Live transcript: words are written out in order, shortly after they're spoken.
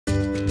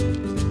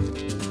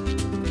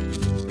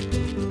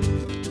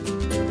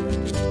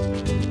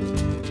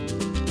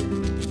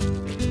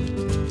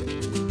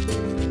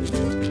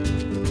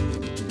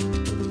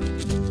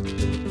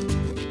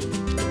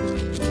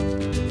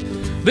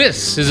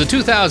This is a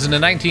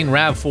 2019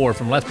 RAV4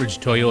 from Lethbridge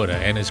Toyota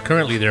and is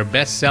currently their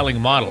best-selling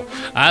model.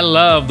 I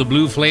love the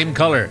blue flame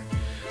color.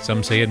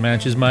 Some say it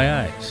matches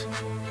my eyes.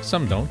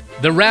 Some don't.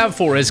 The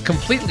RAV4 is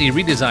completely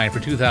redesigned for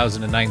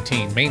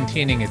 2019,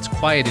 maintaining its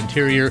quiet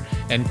interior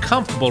and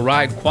comfortable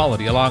ride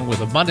quality along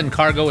with abundant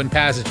cargo and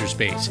passenger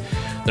space.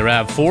 The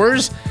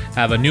RAV4s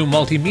have a new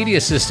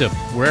multimedia system.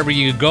 Wherever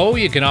you go,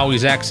 you can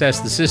always access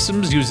the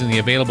systems using the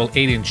available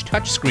 8-inch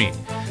touchscreen.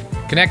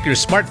 Connect your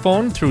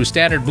smartphone through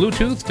standard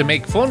Bluetooth to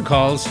make phone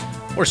calls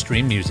or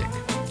stream music.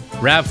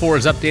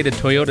 RAV4's updated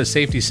Toyota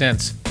Safety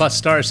Sense plus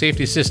Star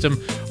Safety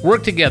System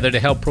work together to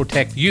help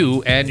protect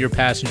you and your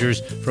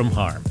passengers from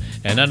harm.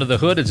 And under the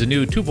hood is a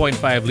new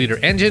 2.5-liter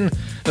engine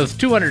with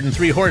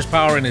 203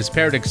 horsepower and is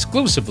paired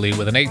exclusively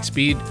with an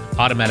 8-speed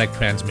automatic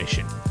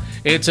transmission.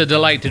 It's a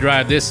delight to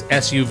drive this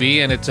SUV,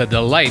 and it's a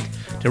delight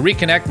to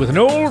reconnect with an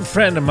old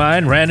friend of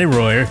mine, Randy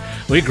Royer.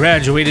 We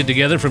graduated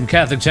together from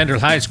Catholic Central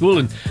High School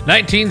in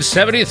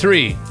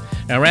 1973.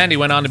 Now, Randy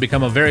went on to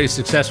become a very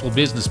successful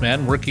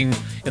businessman working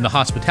in the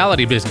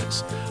hospitality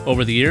business.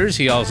 Over the years,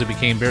 he also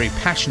became very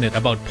passionate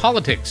about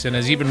politics and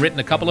has even written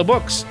a couple of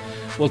books.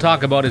 We'll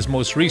talk about his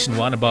most recent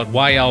one about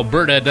why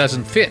Alberta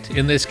doesn't fit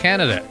in this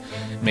Canada.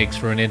 Makes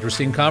for an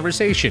interesting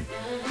conversation.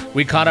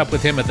 We caught up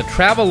with him at the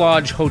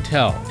Travelodge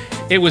Hotel.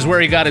 It was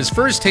where he got his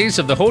first taste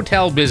of the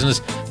hotel business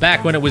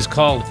back when it was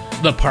called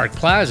the Park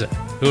Plaza.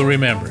 Who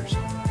remembers?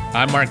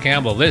 I'm Mark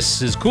Campbell.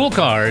 This is Cool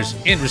Cars,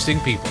 Interesting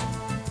People.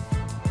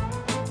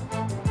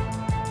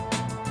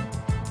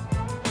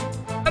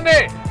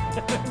 Andy!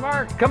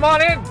 Mark, come on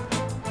in.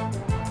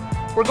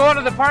 We're going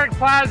to the Park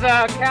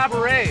Plaza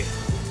Cabaret.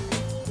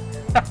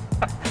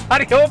 How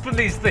do you open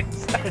these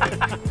things?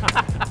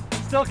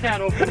 Still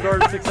can't open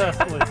doors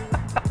successfully.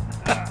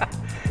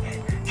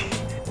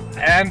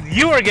 And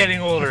you are getting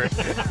older.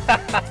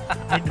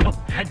 I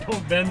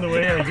don't bend the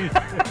way I used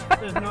to.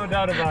 There's no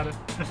doubt about it.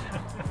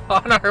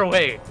 On our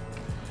way.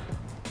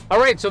 All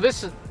right, so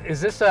this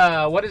is this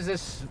what is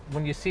this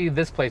when you see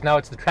this place? Now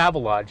it's the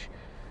Travelodge.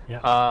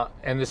 Yeah.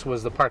 And this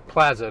was the Park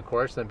Plaza, of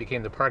course, then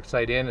became the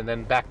Parkside Inn, and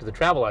then back to the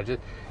Travelodge.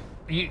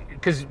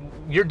 Because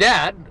your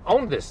dad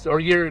owned this,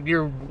 or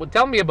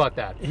tell me about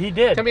that. He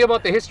did. Tell me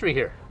about the history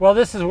here. Well,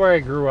 this is where I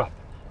grew up.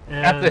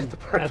 At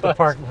the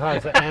Park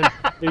Plaza. And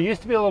there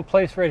used to be a little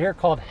place right here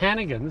called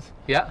Hannigan's.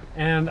 Yeah.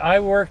 And I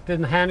worked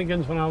in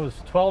Hannigan's when I was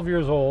 12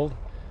 years old,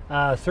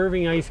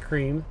 serving ice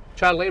cream.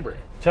 Child labor.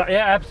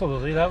 Yeah,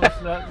 absolutely. That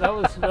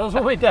was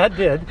what my dad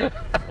did.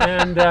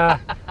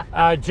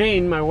 And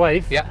Jane, my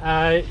wife,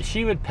 yeah.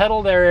 She would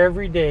pedal there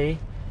every day.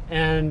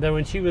 And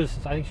when she was,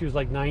 I think she was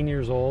like 9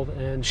 years old.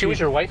 And she was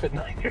your wife at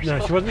 9 years old?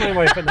 No, she wasn't my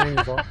wife at 9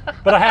 years old.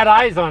 But I had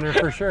eyes on her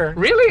for sure.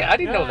 Really? I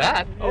didn't know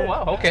that. Yeah. Oh,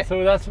 wow. Okay.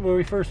 So that's where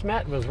we first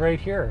met, was right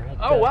here.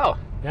 Oh, wow.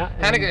 Yeah.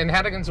 And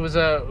Hannigan's was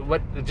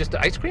what? Just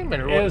ice cream?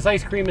 It was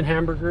ice cream and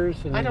hamburgers.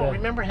 And, I don't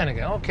remember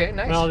Hannigan. Okay,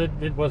 nice. Well,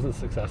 it wasn't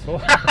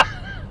successful.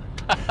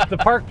 The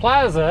Park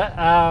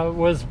Plaza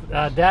was,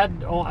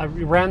 Dad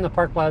ran the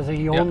Park Plaza.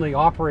 He owned the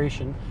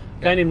operation.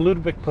 A guy named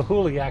Ludwig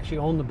Pahuli actually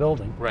owned the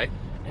building. Right.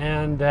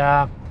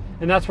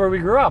 And that's where we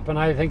grew up. And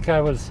I think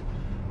I was,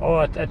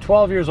 at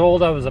 12 years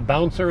old, I was a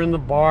bouncer in the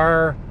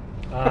bar.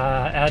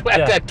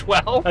 At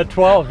 12? At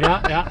 12,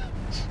 yeah.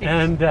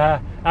 And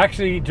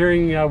actually,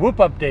 during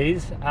whoop-up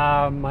days,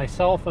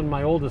 myself and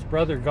my oldest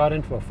brother got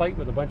into a fight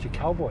with a bunch of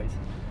cowboys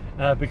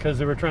because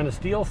they were trying to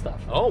steal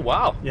stuff. Oh,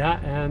 wow. Yeah,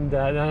 and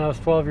then I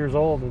was 12 years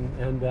old.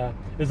 And it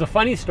was a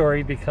funny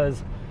story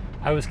because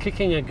I was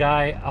kicking a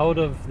guy out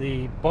of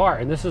the bar,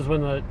 and this is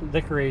when the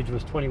liquor age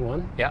was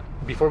 21. Yeah.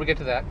 Before we get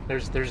to that,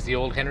 there's the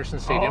old Henderson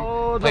Stadium.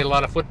 Oh, played a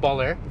lot of football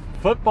there.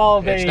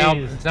 Football days.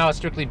 It's now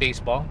strictly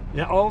baseball.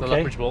 Yeah. Oh, okay. The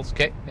Lethbridge Bulls.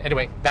 Okay.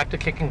 Anyway, back to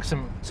kicking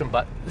some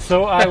butt.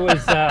 So I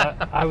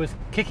was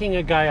kicking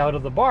a guy out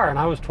of the bar, and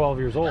I was 12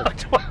 years old.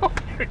 12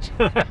 years.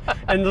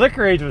 And the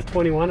liquor age was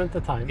 21 at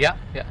the time. Yeah.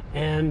 Yeah.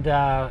 And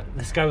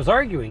this guy was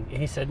arguing, and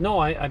he said, "No,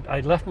 I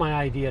left my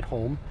ID at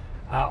home.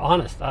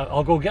 Honest,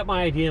 I'll go get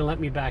my ID and let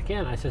me back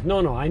in." I said,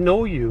 no, I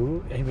know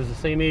you. He was the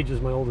same age as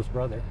my oldest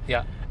brother.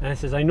 Yeah. And I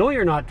says, I know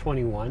you're not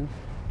 21,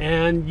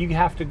 and you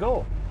have to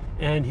go.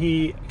 And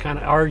he kind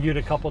of argued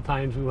a couple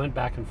times. We went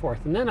back and forth.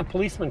 And then a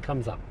policeman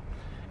comes up.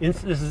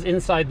 This is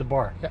inside the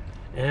bar. Yeah.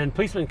 And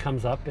policeman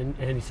comes up, and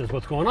he says,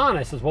 "What's going on?"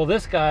 I says, "Well,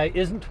 this guy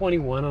isn't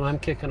 21, and I'm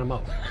kicking him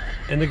out."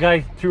 And the guy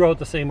threw out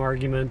the same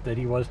argument that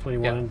he was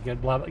 21,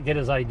 get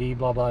his ID,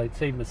 blah, blah,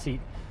 save him a seat.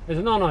 I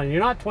said, no,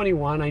 you're not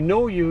 21. I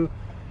know you.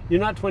 You're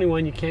not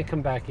 21, you can't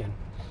come back in.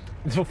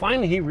 And so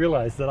finally he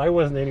realized that I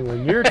wasn't anywhere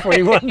near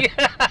 21.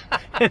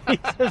 And he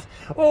says,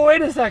 "Oh,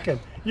 wait a second.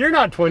 You're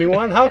not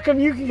 21. How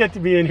come you can get to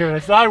be in here?" And I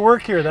said, "I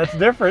work here. That's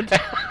different."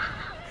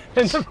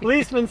 And the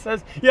policeman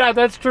says, "Yeah,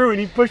 that's true." And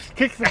he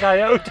kicks the guy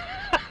out.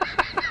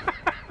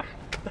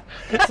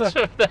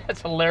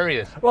 That's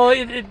hilarious. Well,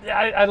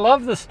 I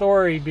love the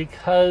story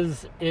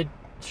because it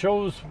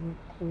shows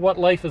what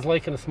life is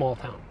like in a small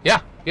town. Yeah.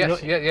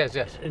 Yes.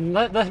 Yes. And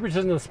Lethbridge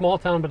isn't a small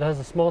town, but it has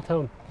a small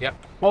town. Yep.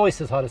 Always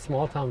says, how does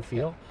small town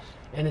feel?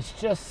 and it's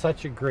just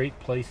such a great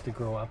place to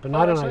grow up. And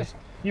Nice.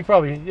 You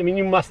probably, I mean,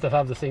 you must have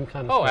had the same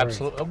kind of stories.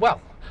 Absolutely.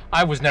 Well,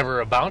 I was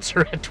never a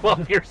bouncer at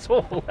 12 years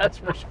old, that's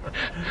for sure.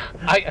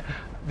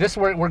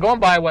 We're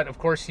going by what, of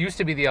course, used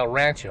to be the El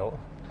Rancho,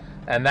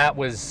 and that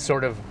was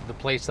sort of the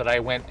place that I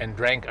went and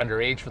drank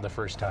underage for the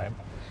first time.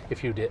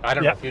 If you did, I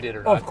don't know if you did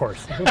or not. Of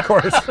course.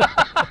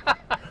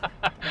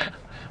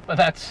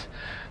 But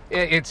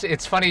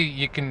it's funny,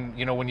 you can,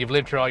 when you've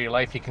lived here all your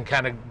life, you can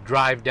kind of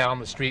drive down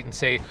the street and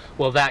say,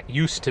 well, that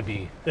used to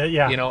be,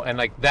 and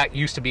like that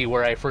used to be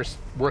where I first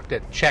worked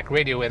at Czech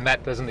Radio, and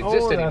that doesn't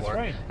exist anymore. That's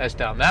right. That's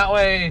down that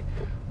way.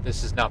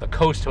 This is now the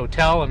Coast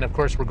Hotel, and of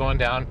course we're going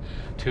down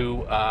to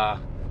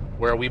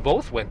where we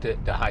both went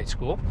to high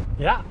school.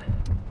 Yeah.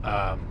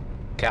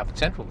 Catholic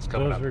Central is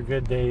coming up. Those were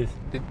good days.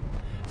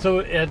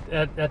 So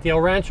at the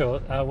El Rancho,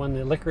 when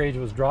the liquor age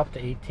was dropped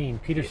to 18,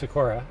 Peter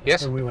Sikora,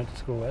 who we went to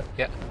school with,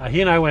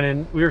 he and I went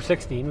in. We were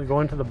 16. We go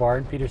into the bar,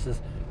 and Peter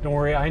says, "Don't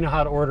worry, I know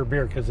how to order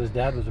beer," because his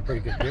dad was a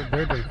pretty good beer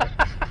drinker.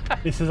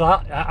 He says,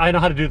 "I know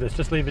how to do this.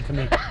 Just leave it to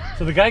me."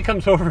 So the guy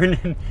comes over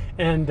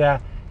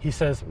and he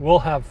says, "We'll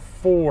have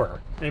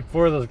 4. And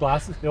 4 of those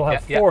glasses. They'll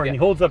have 4," and he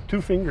holds up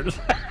 2 fingers.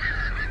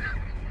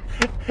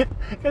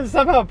 Because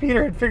somehow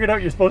Peter had figured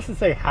out you're supposed to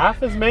say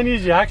half as many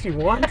as you actually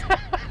want.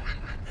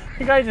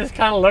 The guy just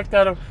kind of looked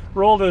at him,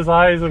 rolled his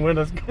eyes, and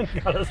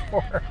got us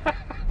 4.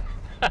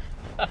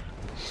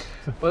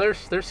 Well,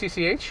 there's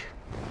CCH,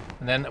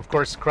 and then of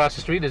course across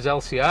the street is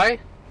LCI.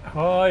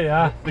 Oh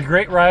yeah, the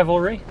great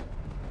rivalry.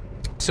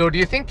 So, do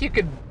you think you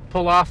could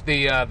pull off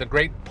the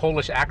great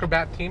Polish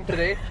acrobat team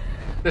today?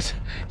 This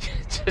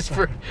just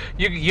for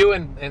you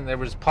and there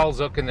was Paul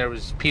Zook, and there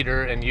was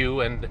Peter and you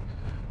and.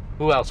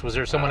 Who else? Was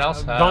there someone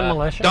else? Don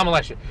Malesha. Don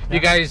Malesha. Yeah. You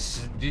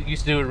guys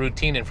used to do a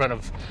routine in front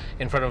of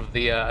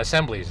the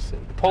assemblies.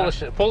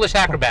 Polish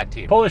acrobat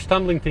team. Polish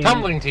tumbling team.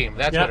 Tumbling team.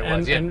 That's what it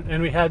was.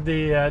 And we had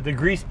the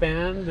grease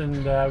band,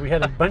 and we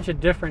had a bunch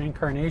of different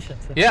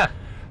incarnations. Yeah.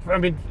 I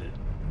mean,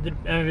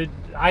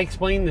 I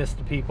explain this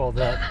to people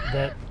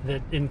that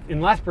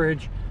in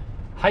Lethbridge,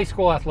 high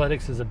school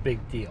athletics is a big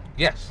deal.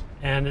 Yes.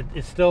 And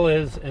it still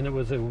is, and it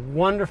was a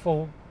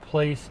wonderful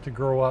place to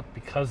grow up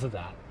because of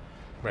that.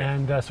 Right.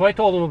 And so I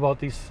told them about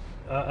these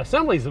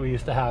assemblies that we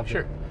used to have.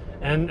 Sure.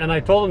 And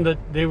I told them that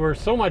they were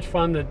so much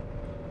fun that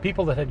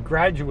people that had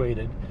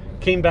graduated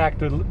came back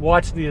to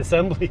watch the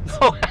assemblies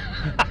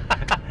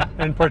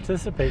and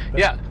participate.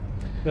 But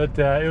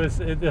it was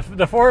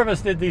the 4 of us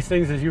did these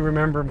things, as you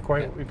remember them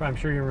quite. Yeah. I'm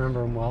sure you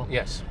remember them well.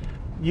 Yes.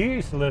 You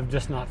used to live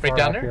just not far right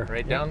down up there. here.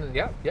 Right down.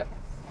 Yeah.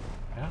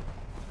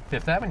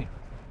 Fifth Avenue.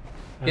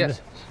 And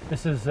yes.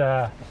 This is.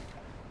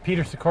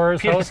 Peter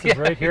Sikora's house is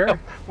right here.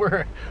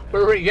 We're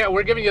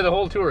giving you the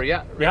whole tour.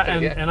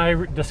 And I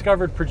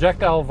discovered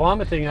projectile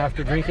vomiting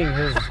after drinking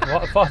his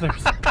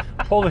father's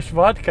Polish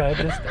vodka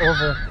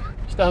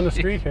just down the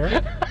street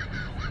here.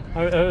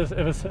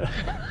 It was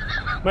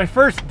my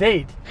first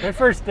date. I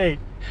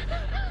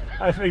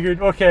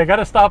figured, okay, I got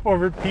to stop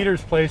over at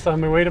Peter's place on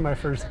my way to my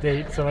first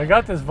date. So I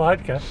got this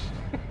vodka,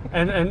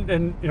 and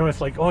it's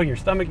like, oh, your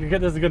stomach,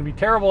 this is going to be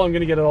terrible. I'm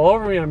going to get it all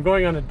over me. I'm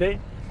going on a date.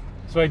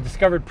 So I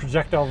discovered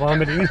projectile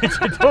vomiting, which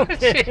I don't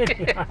get.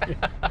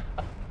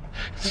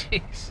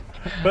 Jeez.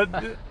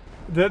 But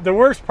the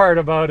worst part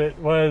about it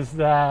was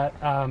that,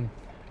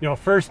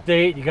 first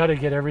date, you got to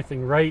get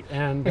everything right.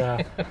 And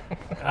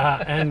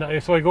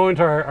so I go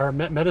into our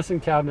medicine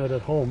cabinet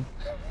at home,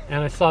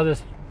 and I saw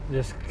this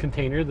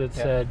container that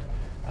said,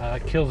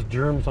 kills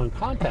germs on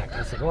contact.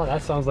 I said, well,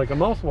 that sounds like a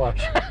mouthwash.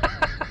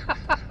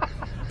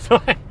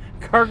 So I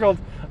gargled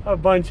a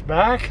bunch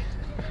back,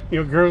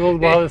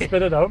 gurgled while I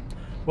spit it out.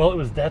 Well, it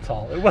was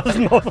Dettol. It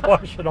wasn't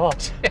mouthwash at all.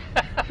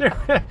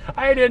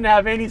 I didn't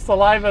have any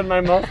saliva in my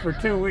mouth for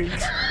 2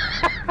 weeks.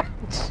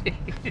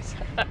 Jeez.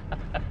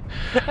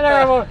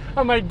 And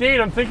on my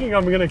date, I'm thinking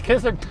I'm going to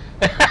kiss her.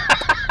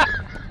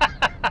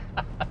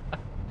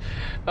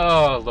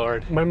 Oh,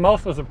 Lord. My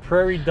mouth was a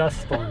prairie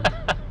dust storm.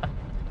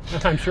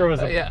 I'm sure it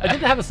was I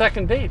didn't have a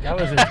second date. That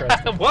was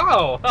interesting.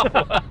 Wow.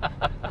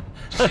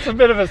 That's a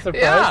bit of a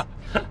surprise.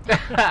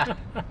 Yeah.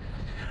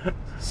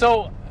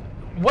 So...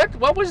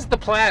 What was the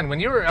plan when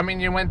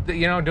you went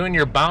doing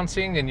your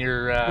bouncing and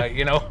your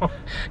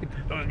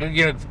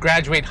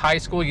graduate high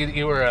school,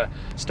 you were a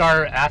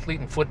star athlete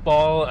in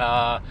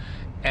football,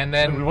 and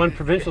then we won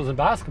provincials in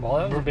basketball.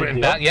 That was a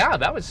big deal. Yeah,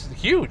 that was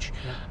huge.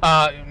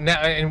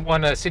 And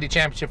won a city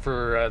championship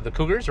for the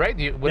Cougars, right?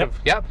 You would have.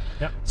 Yep.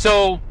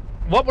 So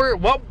what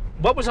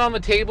was on the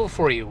table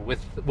for you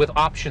with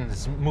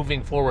options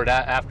moving forward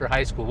after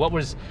high school? What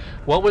was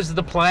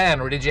the plan,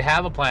 or did you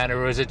have a plan,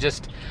 or was it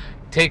just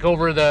take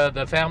over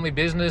the family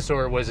business,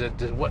 or was it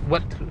what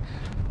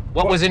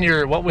was in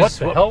your what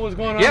the hell was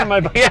going on in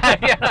my mind?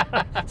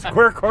 Yeah.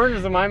 Square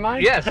corners in my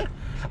mind. Yes.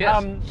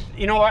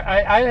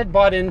 I had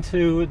bought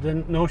into the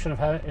notion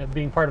of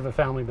being part of a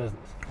family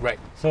business. Right.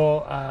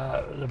 So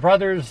the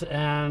brothers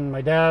and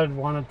my dad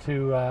wanted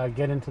to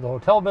get into the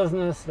hotel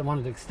business. They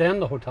wanted to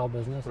extend the hotel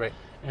business. Right.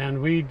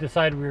 And we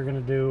decided we were going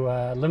to do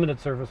limited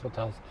service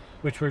hotels,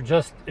 which were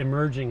just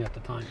emerging at the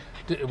time.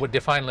 Would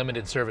define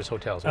limited service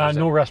hotels?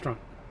 No restaurant.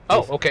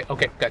 Oh, okay,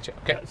 gotcha.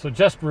 Okay. Yeah, so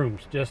just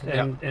rooms,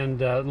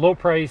 and low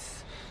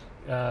price,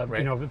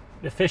 Right.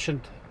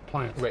 Efficient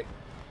plants. Right.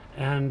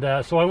 And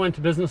so I went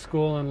to business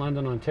school in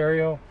London,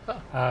 Ontario.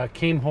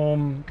 Came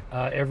home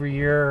every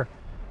year.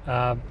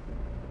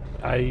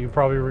 You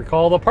probably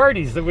recall the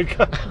parties that would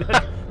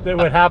that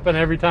would happen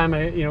every time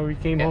we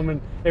came home, and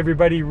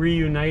everybody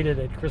reunited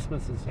at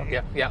Christmas and stuff.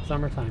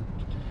 Summertime.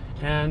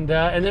 And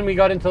then we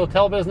got into the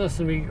hotel business,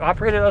 and we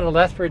operated out of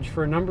Lethbridge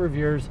for a number of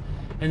years,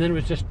 and then it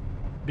was just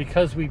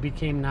because we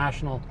became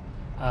national,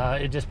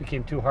 it just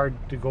became too hard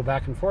to go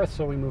back and forth,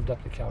 so we moved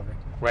up to Calgary.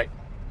 Right.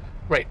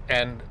 Right.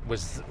 And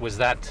was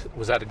that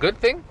a good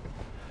thing?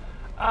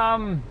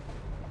 I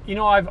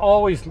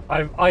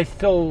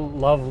still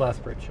love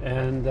Lethbridge,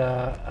 and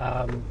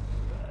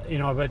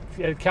but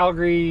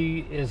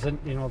Calgary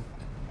isn't,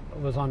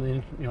 was on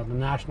the the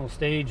national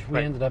stage. We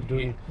ended up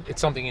doing.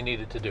 It's something you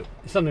needed to do.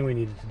 It's something we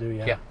needed to do.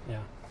 Yeah.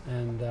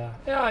 And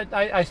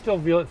I still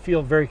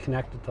feel very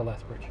connected to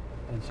Lethbridge,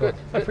 and so Good.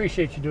 I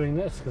appreciate you doing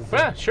this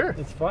because Sure.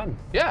 It's fun.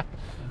 Yeah.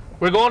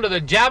 We're going to the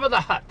Java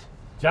the Hut.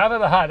 Java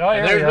the Hut. Oh,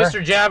 yeah. There's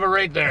Mr. Java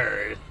right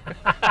there.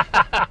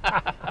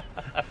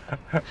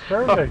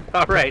 Perfect.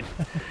 All right.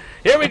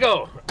 Here we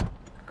go.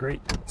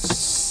 Great.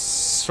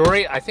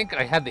 Sorry, I think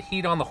I had the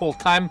heat on the whole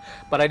time,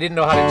 but I didn't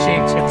know how to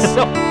change it.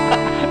 So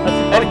That's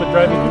the fun with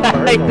driving the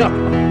car. I know.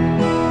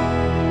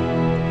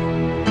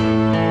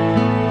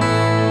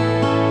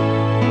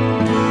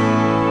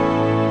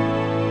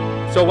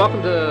 So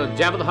welcome to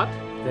Java the Hut.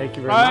 Thank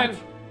you very much.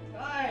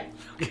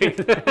 Okay.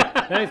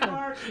 Thanks,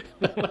 Mark.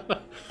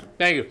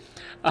 Thank you.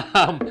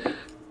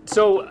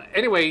 So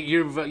anyway,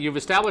 you've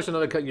established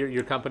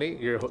your company,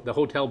 the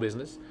hotel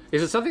business.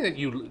 Is it something that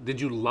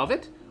did you love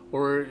it,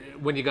 or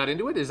when you got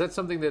into it, is that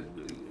something that,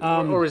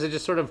 or is it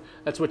just sort of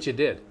that's what you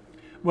did?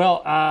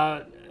 Well,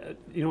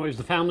 it was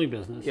the family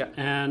business, Yeah.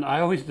 and I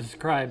always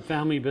describe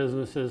family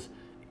businesses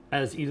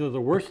as either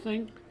the worst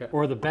thing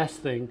or the best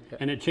thing,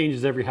 and it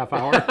changes every half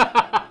hour.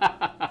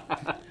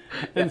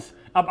 And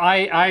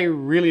I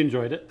really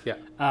enjoyed it. Yeah.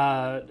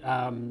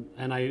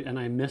 And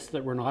I miss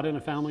that we're not in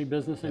a family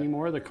business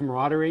anymore. The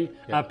camaraderie.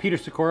 Peter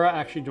Sikora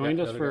actually joined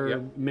us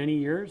for many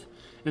years,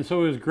 and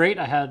so it was great.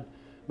 I had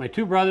my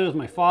two brothers,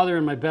 my father,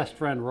 and my best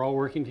friend were all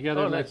working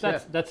together. Oh, nice.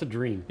 That's a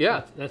dream.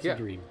 Yeah. That's a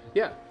dream.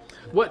 Yeah.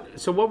 What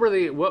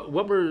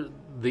were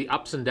the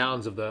ups and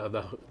downs of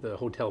the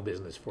hotel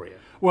business for you?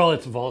 Well,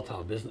 it's a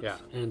volatile business, Yeah.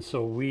 and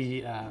so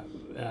we,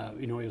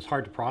 it was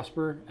hard to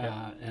prosper,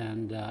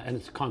 and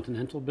it's a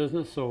continental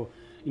business. So,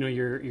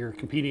 you're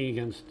competing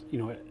against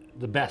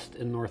the best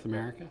in North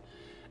America,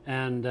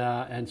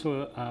 and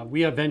so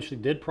we eventually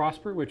did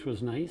prosper, which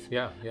was nice.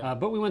 Yeah.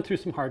 But we went through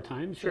some hard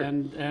times, Sure.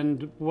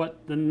 and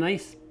what the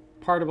nice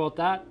part about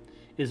that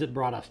is it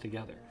brought us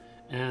together,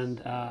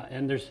 and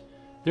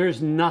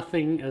there's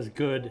nothing as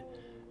good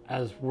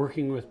as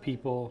working with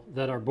people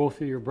that are both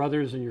of your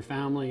brothers and your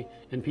family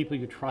and people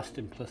you trust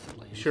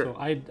implicitly. Sure. So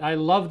I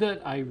loved it.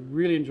 I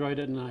really enjoyed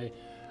it, and I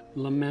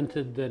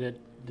lamented that it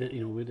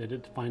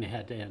finally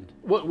had to end.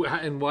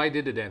 And why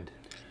did it end?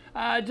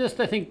 I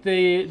think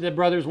the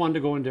brothers wanted to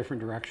go in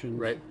different directions.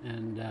 Right.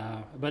 And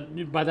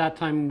but by that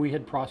time we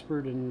had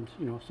prospered, and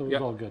so it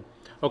was all good.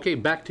 Okay,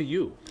 back to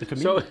you. To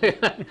me?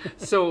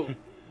 So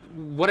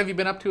what have you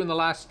been up to in the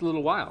last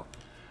little while?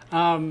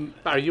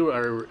 Are you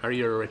a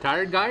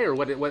retired guy, or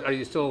what are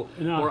you still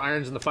more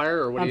irons in the fire,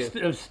 or what?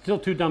 I'm still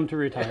too dumb to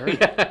retire.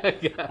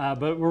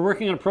 But we're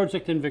working on a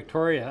project in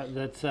Victoria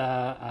that's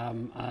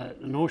an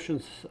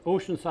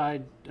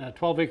oceanside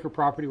 12-acre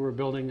property. We're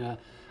building a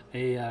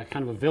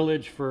kind of a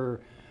village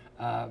for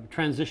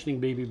transitioning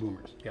baby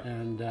boomers,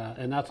 and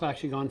that's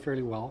actually gone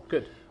fairly well.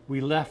 Good.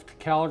 We left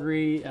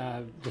Calgary,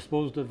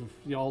 disposed of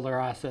all their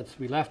assets.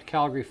 We left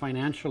Calgary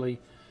financially,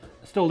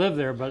 still live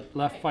there, but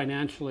left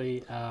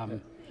financially.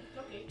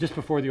 Just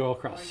before the oil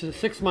crash,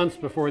 6 months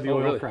before the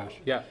oil crash.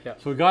 Yeah.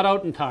 So we got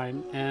out in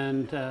time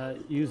and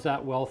used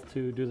that wealth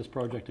to do this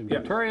project in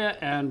Victoria,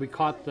 and we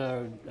caught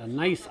a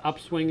nice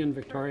upswing in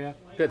Victoria.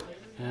 Good.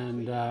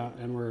 And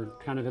we're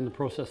kind of in the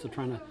process of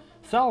trying to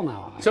sell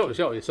now.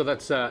 So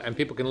that's and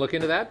people can look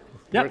into that.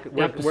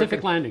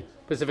 Pacific Landing.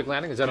 Pacific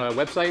Landing, is that on a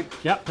website?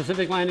 Yeah,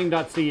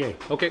 pacificlanding.ca.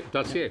 Okay,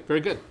 .ca.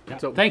 Very good. Yeah.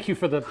 So thank you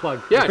for the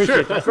plug. Yeah,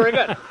 sure. That's very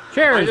good.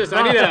 Cheers.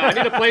 I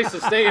need a place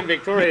to stay in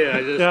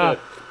Victoria.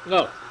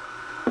 No.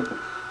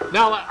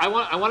 Now I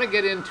want to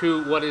get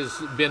into what has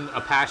been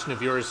a passion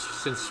of yours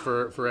since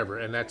forever,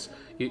 and that's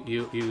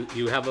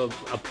you have a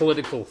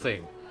political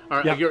thing.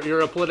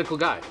 You're a political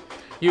guy.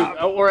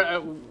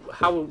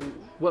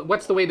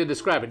 What's the way to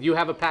describe it? You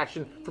have a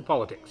passion for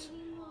politics.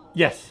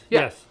 Yes.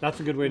 Yes, that's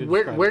a good way to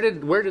describe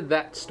it. Where did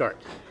that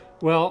start?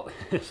 Well,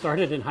 it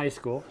started in high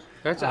school.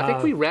 I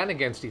think we ran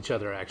against each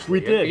other, actually.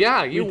 We did.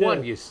 Yeah, you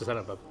won, you son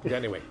of a...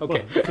 Anyway,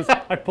 okay. Because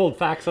I pulled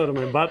facts out of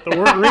my butt that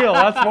weren't real,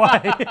 that's why.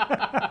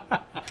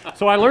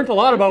 So I learned a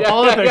lot about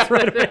politics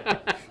right away.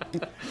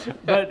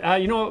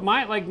 But you know,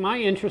 my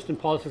interest in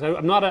politics,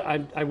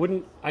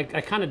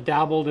 I kind of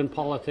dabbled in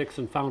politics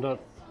and found out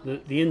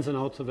the ins and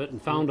outs of it,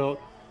 and found out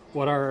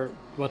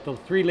what the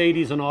three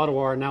ladies in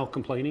Ottawa are now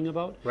complaining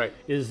about. Right.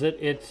 Is that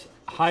it's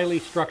highly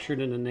structured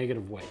in a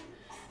negative way.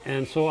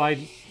 And so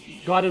I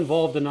got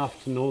involved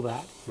enough to know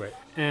that. Right.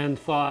 And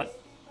thought,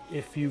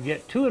 if you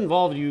get too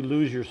involved, you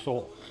lose your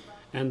soul.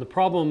 And the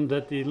problem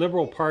that the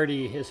Liberal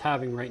Party is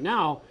having right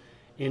now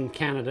in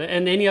Canada,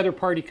 and any other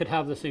party could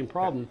have the same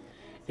problem,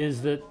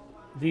 is that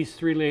these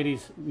three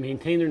ladies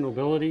maintain their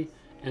nobility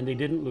and they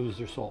didn't lose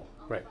their soul.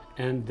 Right.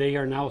 And they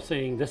are now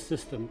saying this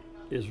system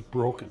is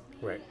broken.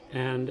 Right.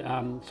 And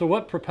so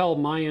what propelled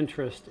my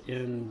interest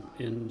in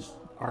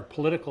our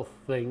political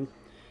thing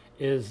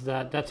is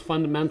that's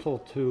fundamental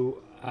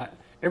to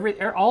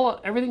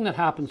everything that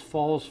happens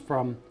falls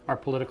from our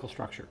political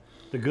structure.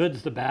 The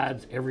goods, the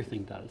bads,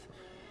 everything does.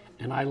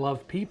 And I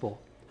love people.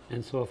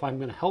 And so if I'm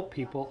going to help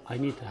people, I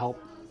need to help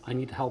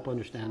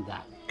understand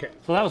that. Okay.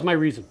 So that was my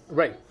reason.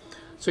 Right.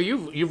 So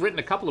you've written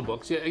a couple of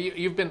books.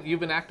 You've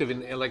been active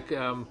in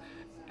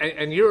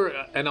and you're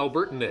an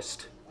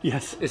Albertanist.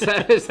 Yes. Is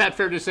that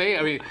fair to say?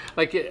 I mean,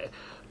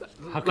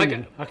 how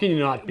can you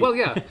not be? Well,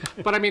 yeah.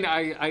 But I mean,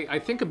 I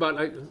think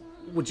about,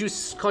 would you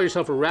call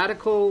yourself a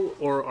radical,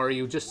 or are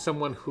you just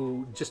someone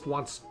who just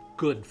wants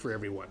good for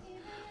everyone?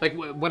 Like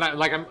when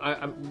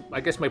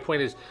I guess my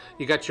point is,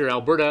 you got your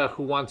Alberta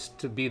who wants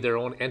to be their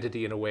own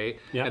entity in a way,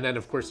 yeah. And then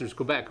of course there's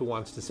Quebec who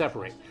wants to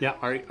separate. Yeah.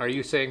 Are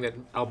you saying that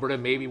Alberta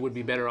maybe would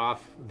be better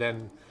off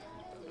than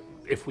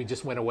if we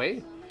just went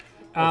away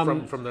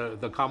from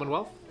the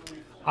Commonwealth?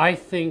 I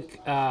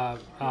think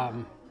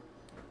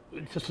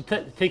just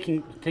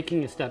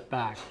taking a step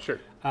back. Sure.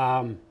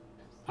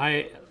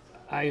 I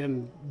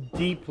am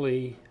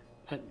deeply.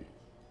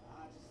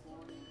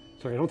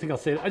 Sorry, I don't think I'll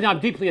say that. I'm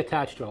deeply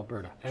attached to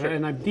Alberta, Sure.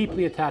 and I'm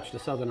deeply attached to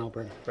Southern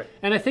Alberta. Right.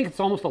 And I think it's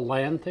almost a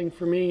land thing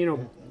for me.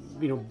 You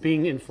know,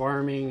 being in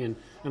farming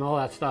and all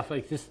that stuff.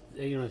 Like just,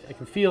 I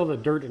can feel the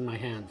dirt in my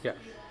hands. Yeah.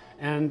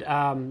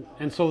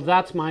 And so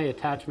that's my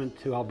attachment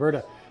to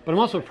Alberta. But I'm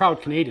also a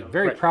proud Canadian.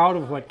 Very Right. proud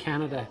of what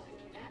Canada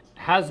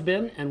has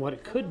been and what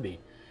it could be.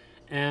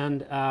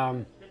 And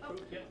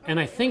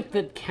I think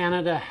that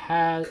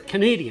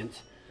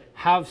Canadians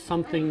have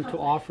something to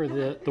offer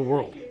the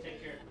world.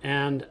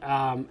 And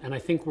I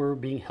think we're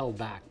being held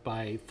back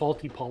by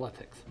faulty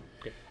politics.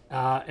 Okay.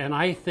 And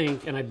I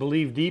think, and I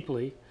believe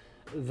deeply,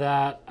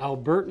 that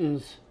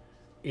Albertans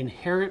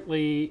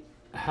inherently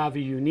have a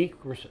unique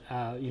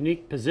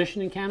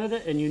position in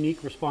Canada and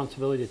unique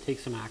responsibility to take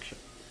some action.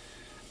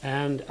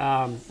 And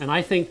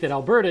I think that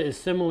Alberta is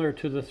similar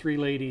to the three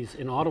ladies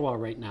in Ottawa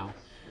right now.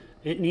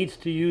 It needs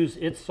to use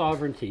its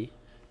sovereignty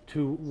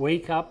to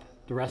wake up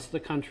the rest of the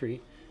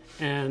country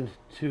and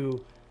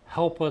to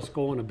help us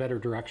go in a better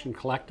direction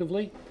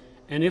collectively.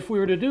 And if we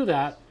were to do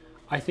that,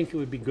 I think it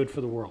would be good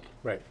for the world.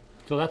 Right.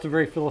 So that's a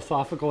very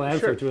philosophical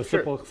answer to a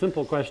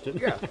simple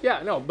question.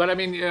 Yeah, no, but I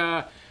mean,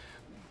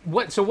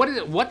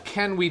 what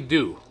can we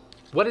do?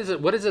 What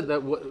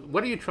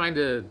are you trying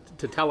to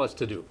tell us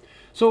to do?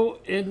 So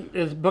in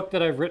this book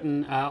that I've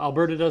written,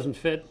 Alberta Doesn't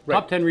Fit, Right.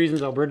 Top 10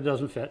 Reasons Alberta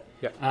Doesn't Fit.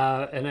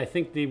 Yeah. And I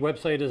think the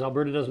website is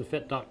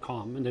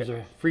albertadoesn't-fit.com, and there's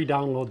a free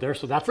download there,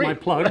 so that's Free. my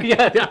plug.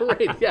 Yeah,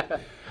 right,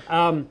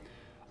 yeah.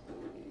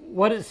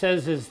 What it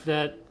says is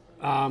that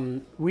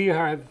we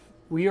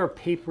are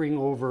papering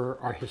over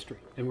our history,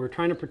 and we're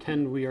trying to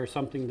pretend we are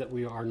something that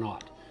we are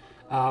not.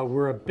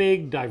 We're a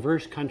big,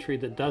 diverse country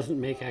that doesn't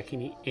make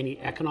any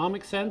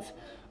economic sense,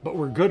 but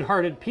we're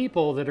good-hearted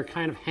people that are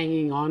kind of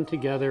hanging on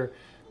together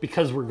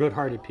because we're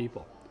good-hearted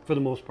people, for the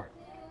most part.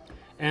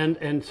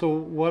 And so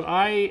what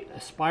I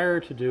aspire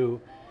to do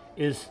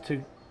is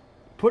to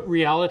put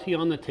reality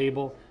on the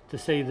table, to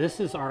say this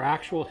is our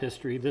actual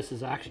history, this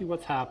is actually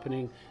what's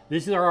happening,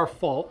 these are our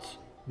faults,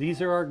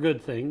 these are our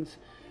good things,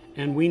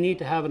 and we need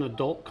to have an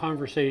adult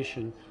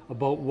conversation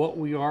about what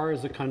we are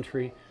as a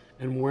country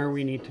and where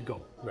we need to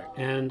go. Right.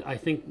 And I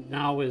think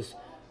now is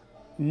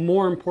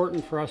more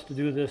important for us to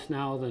do this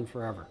now than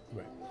forever.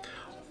 Right.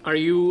 Are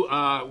you,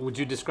 would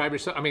you describe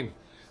yourself, I mean,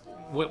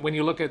 when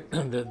you look at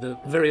the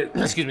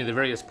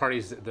various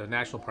parties, the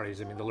national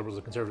parties, I mean, the Liberals,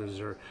 the Conservatives,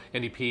 or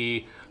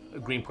NDP,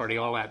 Green Party,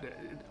 all that,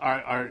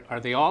 are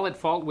they all at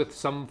fault with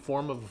some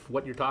form of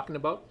what you're talking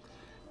about?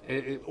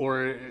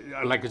 Or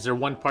like, is there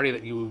one party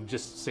that you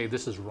just say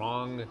this is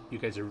wrong? You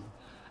guys are,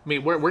 I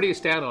mean, where do you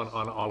stand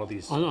on all of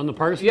these? On the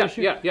partisan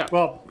issue? Yeah.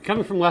 Well,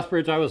 coming from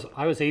Lethbridge, I was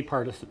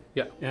apartisan.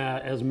 Yeah.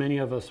 As many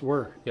of us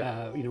were.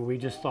 Yeah. We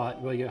just thought,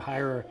 well, you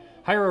hire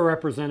a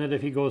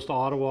representative, he goes to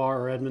Ottawa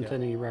or Edmonton,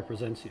 and he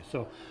represents you.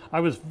 So I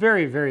was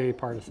very, very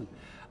partisan.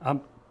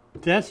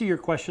 To answer your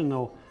question,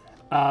 though,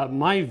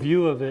 my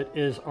view of it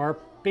is our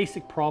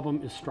basic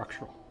problem is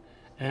structural.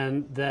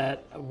 And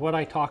that what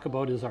I talk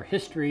about is our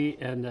history,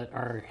 and that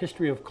our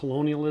history of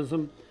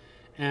colonialism,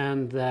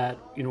 and that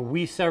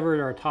we severed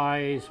our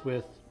ties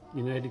with the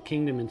United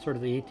Kingdom in sort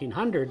of the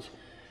 1800s,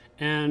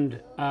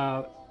 and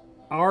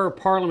our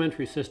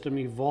parliamentary system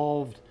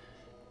evolved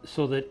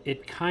so that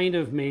it kind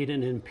of made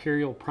an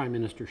imperial prime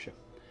ministership.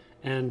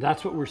 And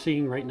that's what we're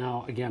seeing right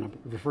now. Again, I'm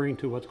referring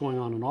to what's going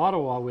on in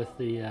Ottawa with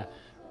the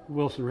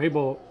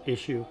Wilson-Raybould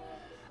issue.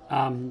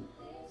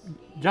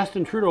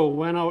 Justin Trudeau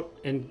went out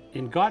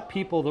and got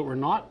people that were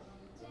not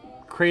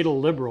cradle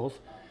liberals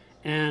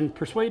and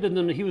persuaded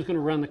them that he was going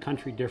to run the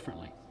country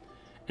differently.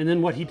 And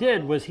then what he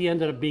did was he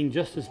ended up being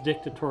just as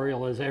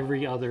dictatorial as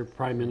every other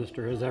prime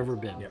minister has ever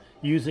been,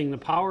 using the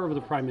power of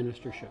the prime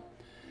ministership.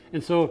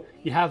 And so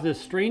you have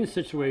this strange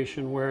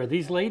situation where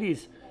these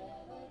ladies,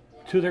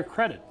 to their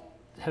credit,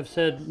 have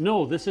said,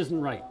 no, this isn't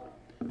right.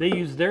 They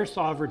use their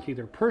sovereignty,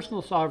 their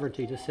personal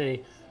sovereignty, to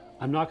say,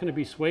 I'm not going to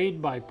be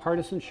swayed by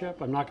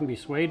partisanship. I'm not going to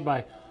be swayed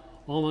by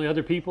all the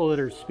other people that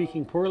are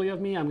speaking poorly of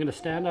me. I'm going to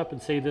stand up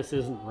and say this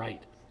isn't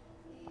right.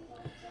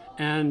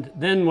 And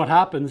then what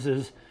happens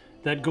is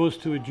that goes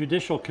to a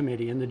judicial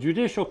committee, and the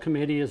judicial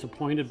committee is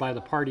appointed by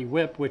the party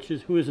whip,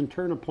 who is in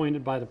turn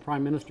appointed by the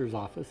prime minister's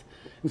office.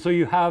 And so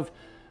you have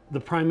the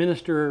prime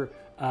minister,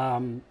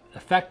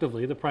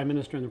 effectively the prime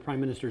minister in the prime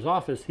minister's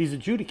office, he's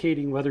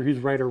adjudicating whether he's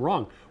right or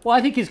wrong. Well,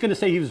 I think he's going to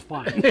say he was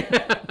fine.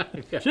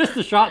 Just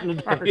a shot in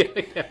the dark.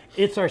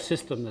 It's our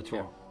system that's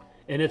wrong.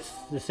 And it's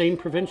the same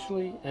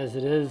provincially as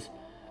it is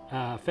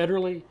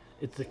federally.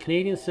 It's the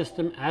Canadian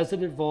system as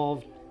it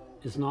evolved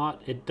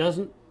it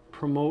doesn't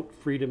promote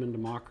freedom and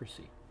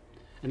democracy.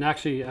 And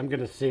actually, I'm going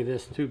to say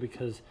this too,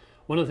 because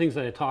one of the things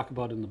that I talk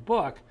about in the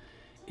book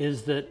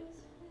is that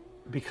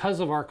because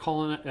of our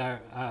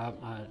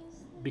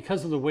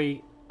because of the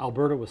way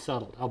Alberta was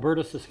settled,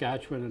 Alberta,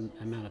 Saskatchewan,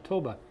 and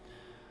Manitoba,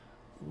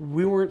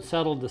 we weren't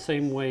settled the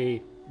same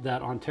way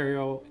that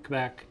Ontario,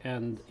 Quebec,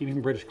 and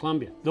even British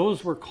Columbia.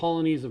 Those were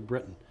colonies of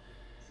Britain.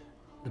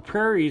 The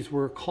prairies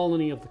were a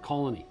colony of the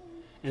colony.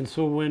 And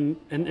so and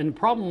the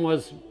problem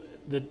was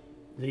that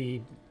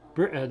the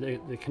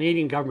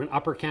Canadian government,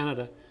 Upper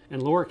Canada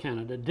and Lower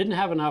Canada, didn't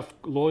have enough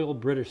loyal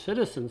British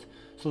citizens,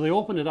 so they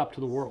opened it up to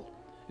the world.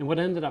 And what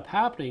ended up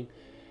happening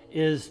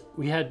is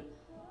we had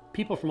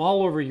people from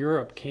all over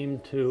Europe came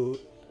to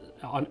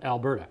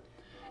Alberta,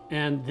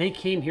 and they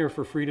came here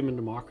for freedom and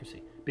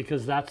democracy,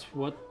 because that's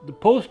what the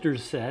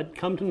posters said: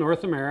 come to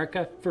North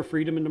America for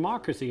freedom and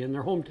democracy in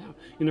their hometown,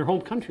 in their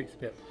home countries.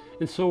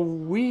 And so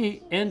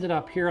we ended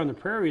up here on the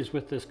prairies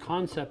with this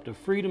concept of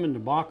freedom and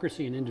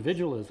democracy and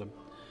individualism.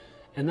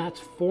 And that's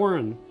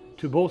foreign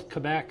to both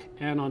Quebec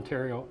and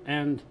Ontario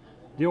and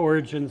the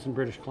origins in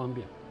British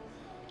Columbia.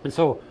 And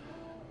so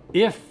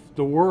if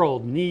the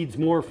world needs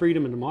more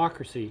freedom and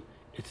democracy,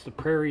 it's the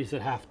prairies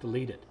that have to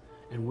lead it.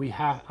 And we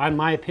have, in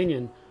my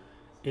opinion,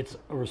 it's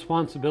a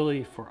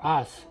responsibility for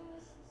us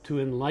to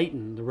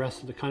enlighten the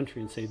rest of the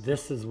country and say,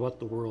 this is what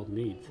the world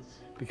needs,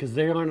 because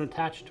they aren't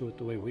attached to it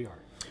the way we are.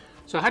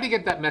 So how do you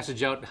get that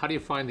message out? How do you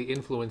find the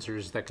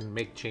influencers that can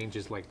make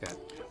changes like that?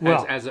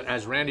 Well,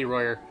 as Randy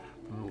Royer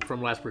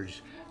from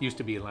Lethbridge, used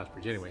to be in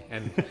Lethbridge anyway,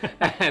 and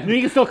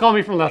you can still call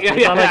me from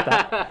Lethbridge. I like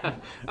that.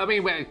 I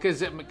mean,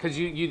 because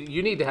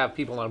you need to have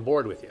people on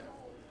board with you.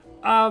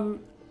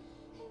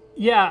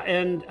 Yeah,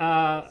 and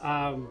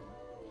well,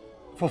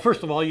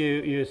 first of all,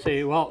 you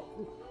say, well,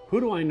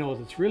 who do I know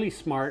that's really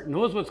smart,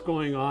 knows what's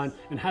going on,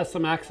 and has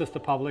some access to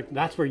public?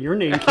 That's where your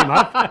name came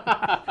up.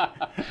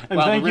 And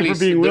well, thank you for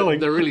being willing.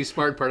 The really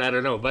smart part, I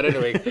don't know, but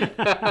anyway.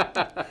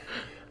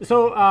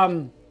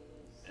 So,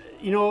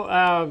 you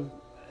know,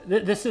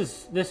 this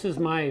is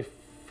my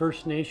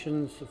First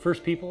Nations,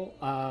 First People.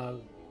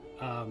 I'm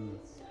a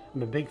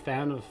big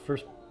fan of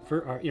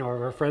you know,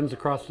 our friends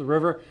across the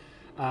river.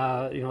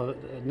 You know,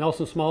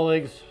 Nelson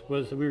Smalllegs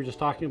we were just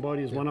talking about.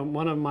 He's one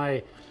of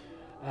my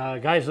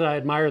guys that I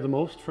admire the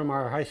most from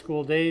our high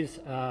school days.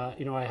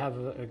 You know, I have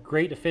a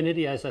great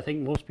affinity, as I think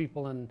most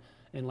people in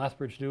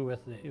Lethbridge do, with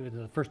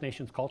the First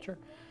Nations culture,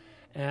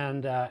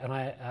 and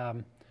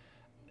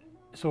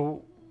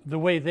so the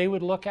way they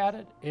would look at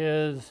it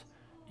is,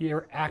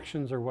 your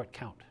actions are what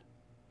count.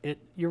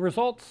 Your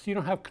results, you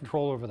don't have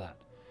control over that,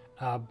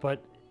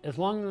 but as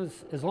long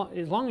as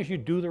you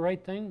do the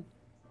right thing,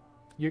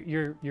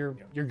 you're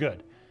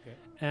good. Okay.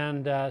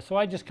 And so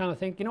I just kind of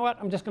think, you know what,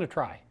 I'm just going to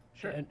try.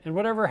 Sure. And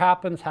whatever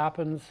happens,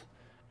 happens,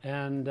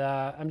 and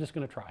I'm just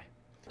going to try.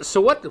 So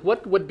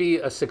what would be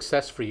a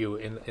success for you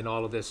in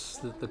all of this,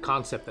 the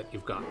concept that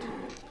you've got?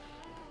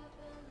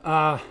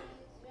 I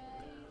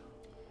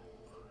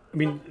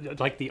mean,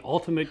 like the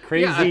ultimate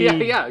crazy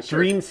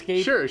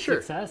dreamscape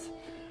success.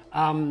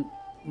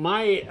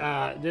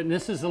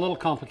 This is a little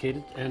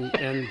complicated,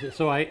 and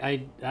so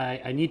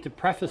I need to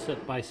preface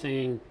it by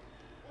saying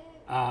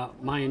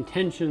my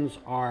intentions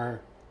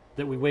are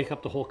that we wake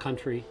up the whole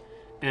country,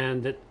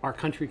 and that our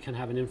country can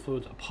have an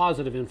influence, a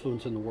positive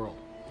influence in the world.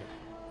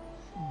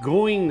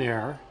 Going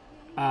there,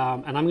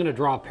 and I'm going to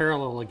draw a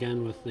parallel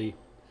again with the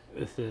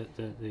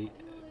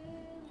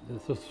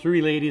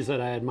three ladies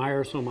that I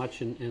admire so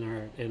much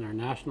in our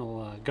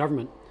national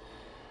government.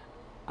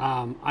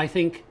 I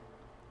think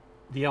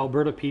the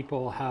Alberta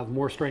people have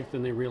more strength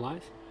than they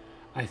realize.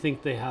 I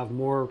think they have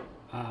more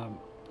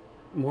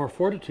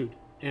fortitude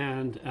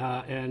and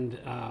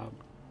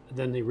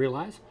than they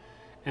realize,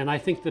 and I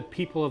think the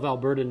people of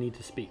Alberta need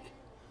to speak.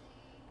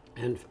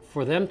 And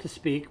for them to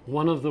speak,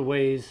 one of the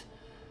ways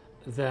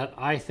that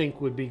I think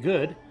would be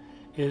good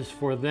is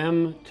for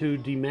them to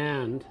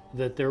demand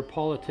that their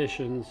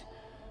politicians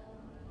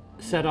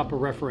set up a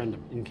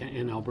referendum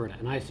in Alberta.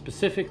 And I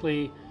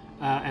specifically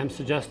am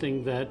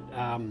suggesting that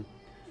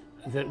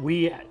that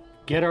we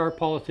get our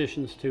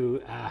politicians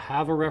to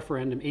have a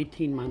referendum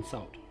 18 months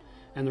out.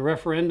 And the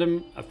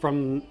referendum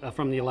from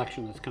the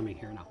election that's coming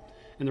here now.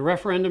 And the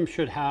referendum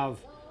should have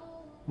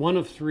one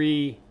of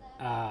three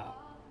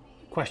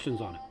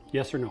questions on it,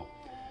 yes or no.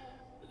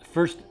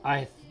 First,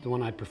 the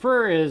one I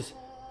prefer is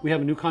we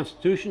have a new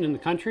constitution in the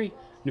country,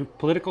 new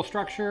political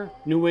structure,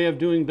 new way of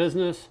doing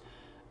business,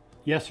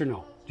 yes or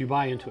no. Do you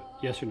buy into it,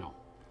 yes or no?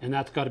 And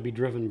that's got to be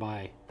driven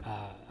by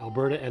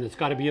Alberta, and it's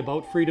got to be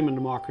about freedom and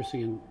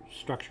democracy and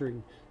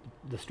structuring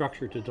the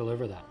structure to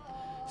deliver that.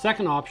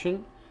 Second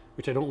option,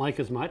 which I don't like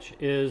as much,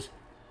 is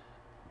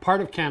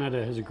part of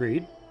Canada has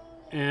agreed,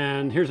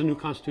 and here's a new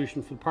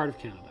constitution for part of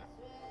Canada.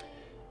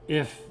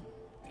 If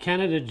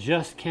Canada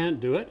just can't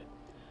do it,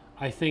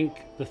 I think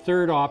the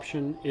third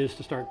option is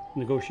to start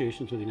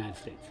negotiations with the United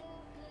States.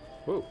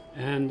 Whoa.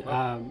 And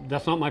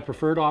that's not my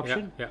preferred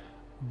option,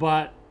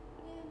 but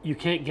you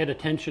can't get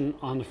attention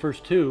on the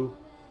first two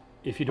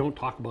if you don't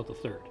talk about the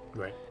third.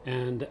 Right.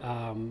 And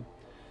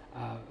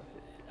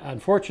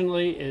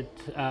unfortunately,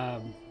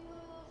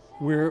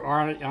 we're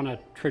on a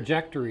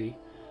trajectory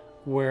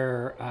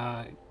where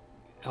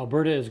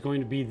Alberta is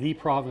going to be the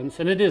province,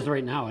 and it is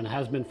right now, and it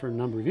has been for a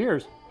number of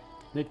years,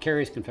 that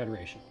carries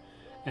Confederation.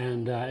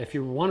 And if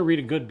you want to read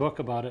a good book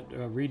about it,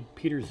 read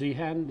Peter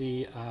Zehan,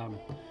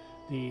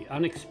 the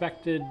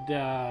Unexpected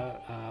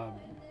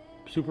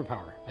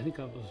Superpower. I think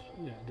that was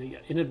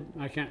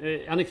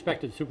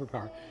Unexpected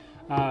Superpower.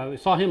 I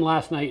saw him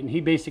last night, and he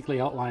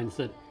basically outlines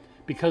that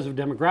because of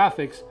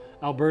demographics,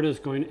 Alberta is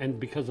going, and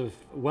because of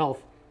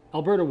wealth,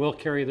 Alberta will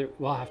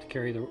have to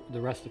carry the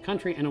rest of the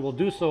country, and it will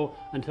do so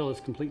until it's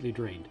completely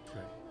drained,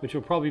 right, which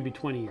will probably be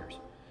 20 years.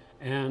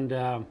 And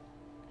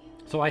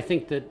so I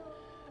think that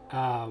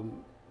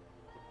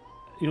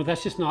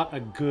that's just not a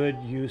good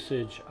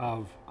usage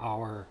of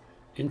our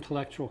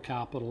intellectual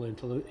capital,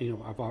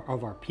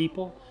 of our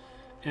people,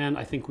 and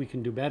I think we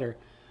can do better.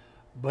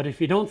 But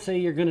if you don't say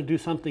you're going to do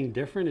something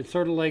different, it's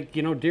sort of like,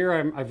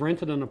 dear, I've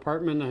rented an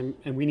apartment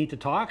and we need to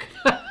talk.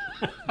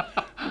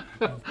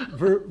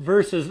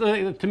 Versus,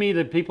 to me,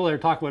 the people that are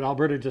talking about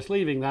Alberta just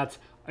leaving, that's,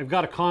 I've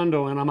got a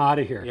condo and I'm out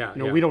of here.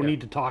 We don't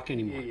need to talk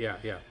anymore.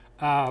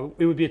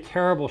 It would be a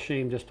terrible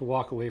shame just to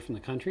walk away from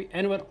the country.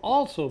 And it would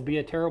also be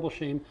a terrible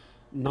shame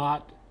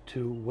not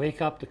to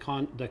wake up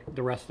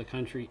the rest of the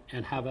country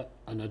and have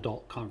an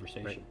adult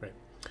conversation. Right.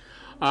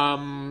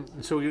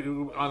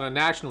 So on a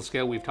national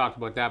scale, we've talked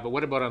about that, but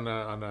what about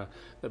on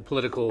the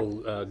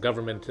political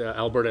government,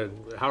 Alberta?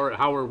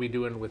 How are we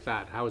doing with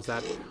that? How is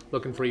that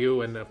looking for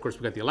you? And of course,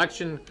 we've got the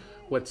election.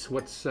 What's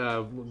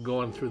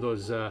going through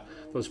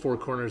those four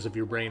corners of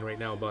your brain right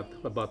now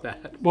about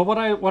that? Well, what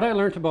I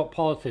learned about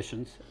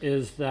politicians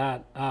is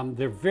that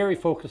they're very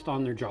focused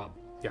on their job.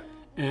 Yeah.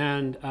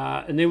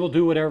 And they will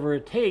do whatever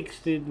it takes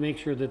to make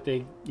sure that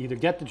they either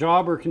get the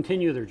job or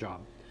continue their job.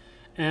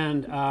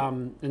 And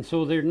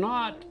so they're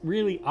not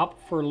really up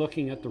for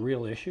looking at the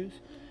real issues.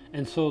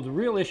 And so the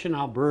real issue in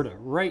Alberta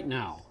right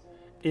now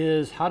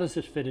is, how does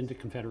this fit into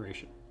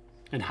Confederation?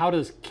 And how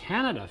does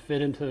Canada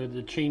fit into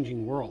the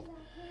changing world?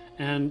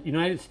 And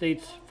United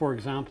States, for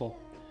example,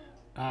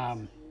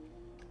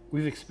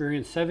 we've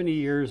experienced 70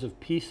 years of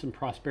peace and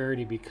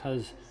prosperity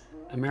because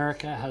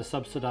America has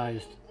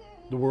subsidized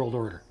the world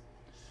order.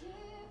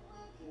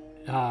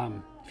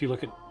 If you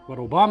look at what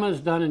Obama has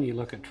done and you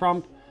look at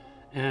Trump,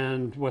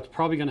 and what's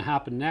probably going to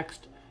happen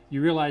next,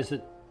 you realize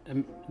that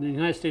the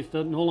United States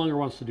no longer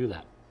wants to do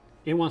that.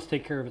 It wants to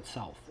take care of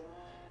itself.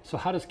 So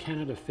how does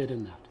Canada fit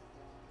in that?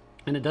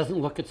 And it doesn't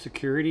look at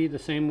security the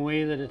same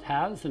way that it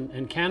has.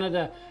 And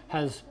Canada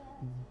has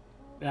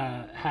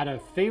had a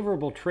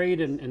favorable trade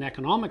and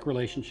economic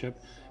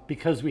relationship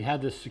because we had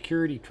this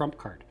security trump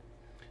card.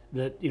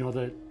 That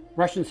the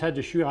Russians had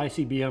to shoot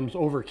ICBMs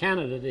over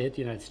Canada to hit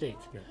the United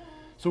States. Yeah.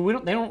 So we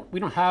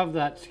don't have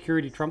that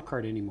security trump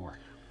card anymore.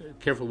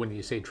 Careful when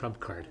you say Trump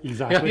card.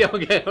 Exactly. Yeah,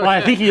 okay. Well,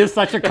 I think he is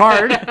such a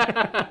card.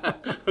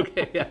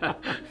 Okay, yeah,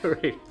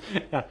 right.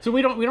 Yeah. So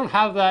we don't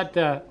have that.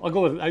 I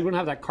don't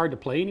have that card to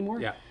play anymore.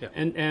 Yeah.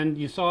 And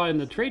you saw in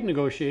the trade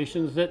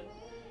negotiations that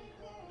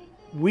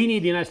we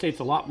need the United States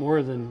a lot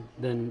more than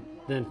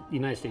the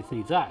United States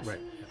needs us. Right.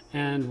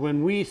 And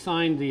when we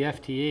signed the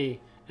FTA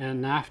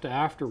and NAFTA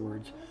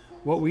afterwards,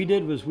 what we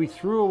did was we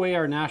threw away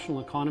our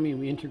national economy and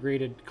we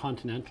integrated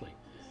continentally.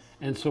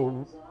 And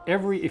so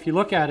if you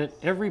look at it,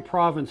 every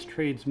province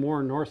trades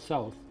more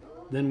north-south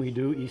than we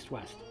do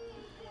east-west.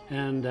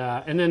 And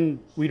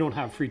then we don't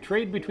have free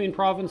trade between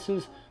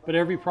provinces, but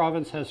every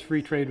province has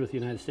free trade with the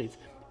United States.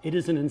 It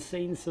is an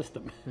insane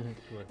system.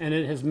 Right. And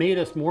it has made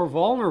us more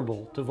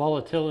vulnerable to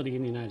volatility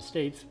in the United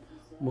States,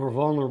 more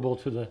vulnerable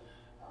to the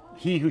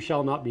he who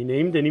shall not be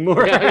named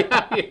anymore.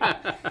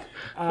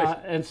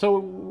 And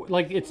so,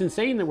 it's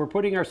insane that we're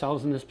putting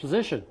ourselves in this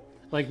position.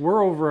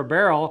 We're over a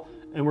barrel,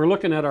 and we're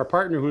looking at our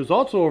partner who's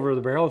also over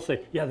the barrel and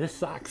say, yeah, this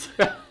sucks.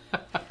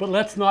 But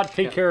let's not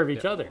take care of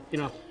each other, you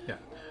know. Yeah.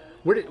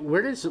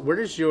 Where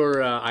does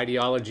your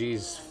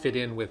ideologies fit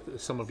in with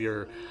some of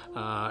your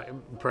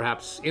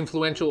perhaps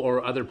influential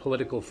or other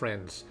political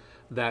friends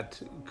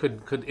that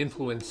could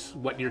influence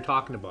what you're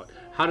talking about?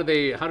 How do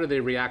they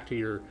react to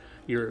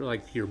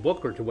your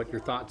book or to what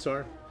your thoughts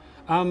are?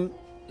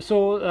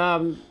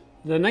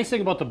 The nice thing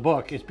about the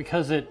book is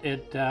because it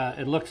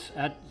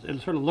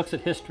sort of looks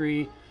at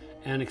history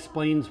and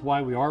explains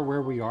why we are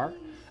where we are.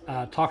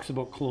 Talks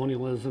about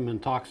colonialism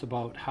and talks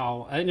about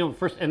how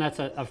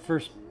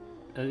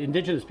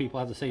Indigenous people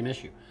have the same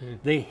issue.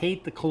 They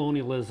hate the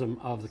colonialism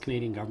of the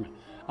Canadian government.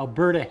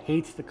 Alberta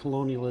hates the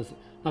colonialism,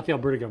 not the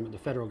Alberta government, the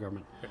federal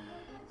government. Okay.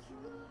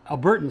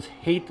 Albertans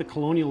hate the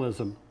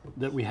colonialism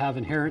that we have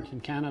inherent in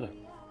Canada.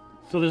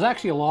 So there's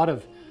actually a lot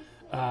of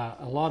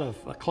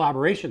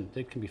collaboration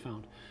that can be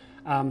found.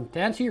 To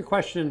answer your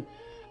question,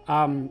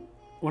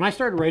 when I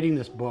started writing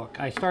this book,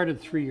 I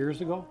started 3 years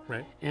ago,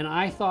 right. And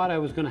I thought I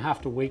was going to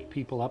have to wake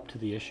people up to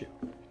the issue.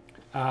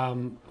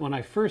 When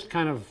I first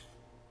kind of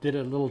did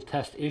a little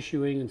test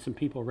issuing and some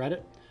people read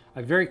it,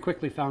 I very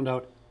quickly found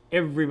out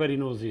everybody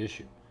knows the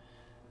issue.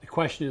 The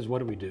question is, what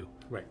do we do?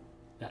 Right.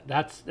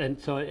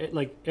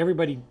 Like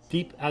everybody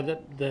deep,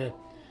 the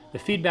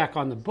feedback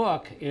on the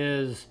book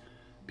is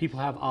people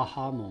have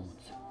aha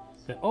moments.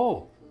 That,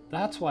 oh,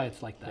 that's why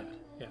it's like that.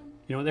 Yeah.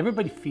 You know,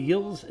 everybody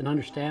feels and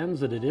understands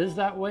that it is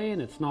that way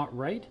and it's not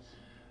right,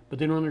 but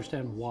they don't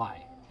understand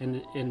why.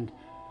 And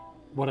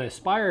what I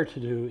aspire to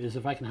do is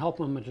if I can help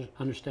them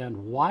understand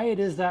why it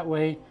is that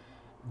way,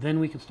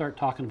 then we can start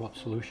talking about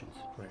solutions.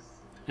 Right.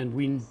 And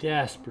we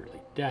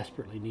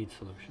desperately need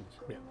solutions.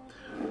 Yeah.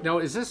 Now,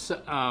 is this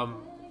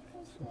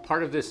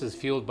part of this is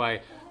fueled by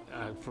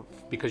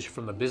because you're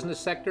from the business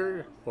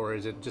sector, or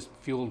is it just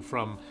fueled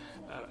from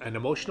an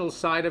emotional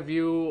side of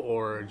you,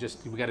 or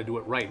just we got to do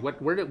it right?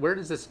 Where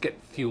does this get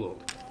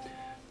fueled?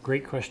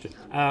 Great question.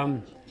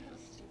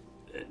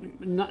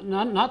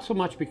 Not so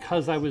much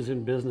because I was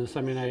in business.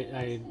 I mean,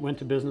 I went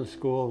to business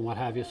school and what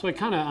have you, so I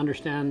kind of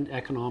understand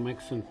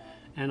economics and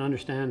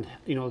understand,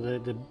 you know,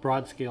 the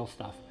broad scale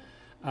stuff.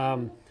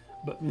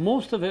 But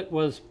most of it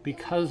was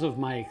because of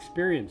my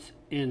experience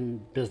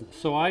in business.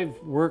 So I've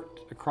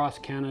worked across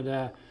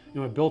Canada. You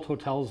know, I built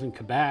hotels in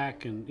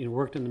Quebec and, you know,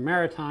 worked in the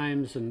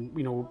Maritimes and,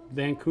 you know,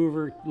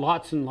 Vancouver,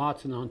 lots and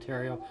lots in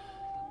Ontario.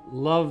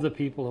 Love the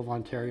people of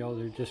Ontario.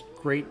 They're just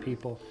great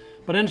people.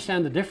 But I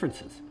understand the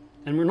differences.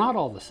 And we're not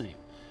all the same.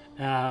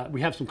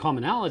 We have some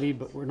commonality,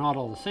 but we're not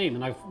all the same.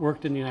 And I've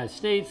worked in the United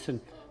States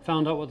and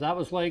found out what that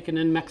was like, and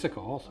in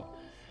Mexico also.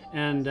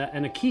 And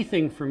a key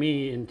thing for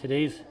me in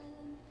today's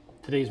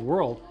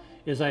world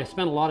is I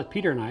spent a lot of,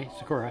 Peter and I,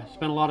 Sakura,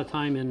 spent a lot of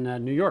time in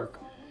New York.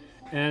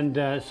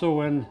 And so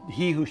when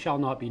he who shall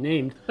not be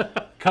named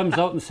comes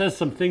out and says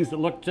some things that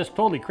look just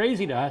totally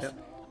crazy to us, yep.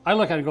 I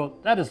look at it and go,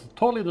 that is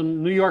totally the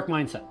New York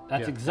mindset.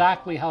 That's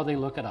exactly how they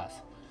look at us.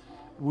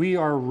 We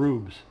are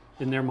rubes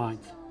in their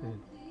minds.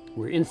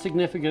 We're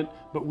insignificant,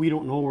 but we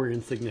don't know we're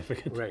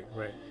insignificant. Right.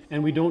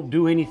 And we don't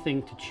do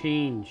anything to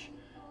change,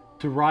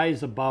 to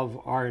rise above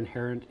our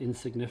inherent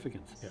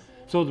insignificance. Yeah.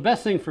 So the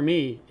best thing for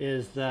me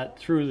is that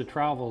through the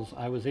travels,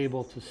 I was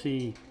able to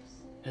see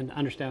and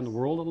understand the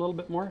world a little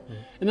bit more.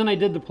 And then I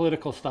did the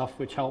political stuff,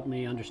 which helped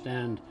me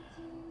understand,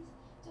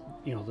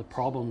 you know, the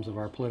problems of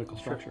our political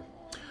structure.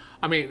 Sure.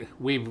 I mean,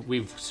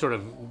 we've sort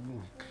of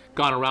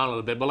gone around a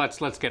little bit, but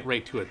let's get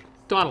right to it.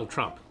 Donald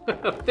Trump.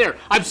 There,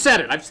 I've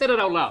said it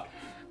out loud.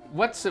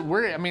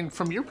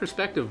 From your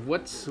perspective,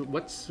 what's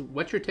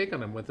your take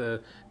on him? With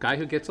a guy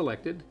who gets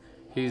elected,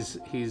 he's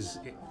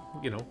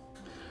you know,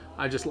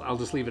 I'll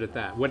just leave it at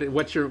that. Where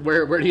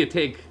do you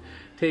take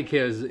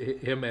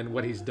him and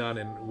what he's done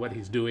and what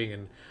he's doing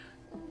and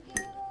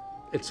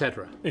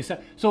etc.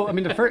 So I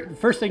mean, the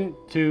first thing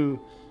to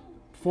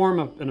form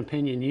an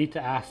opinion, you need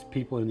to ask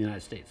people in the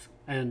United States,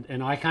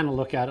 and I kind of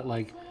look at it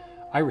like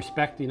I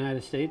respect the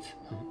United States.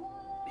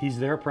 He's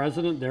their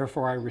president,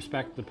 therefore I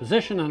respect the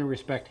position and I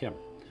respect him.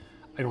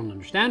 I don't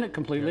understand it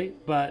completely,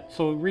 but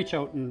so reach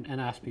out and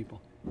ask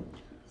people.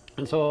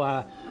 And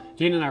so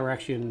Jane and I were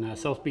actually in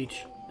South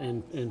Beach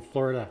in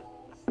Florida.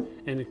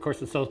 And of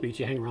course in South Beach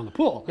you hang around the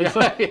pool. Yeah.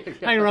 So,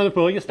 hang around the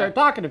pool, you start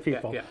talking to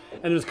people. Yeah.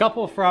 And there's a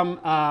couple from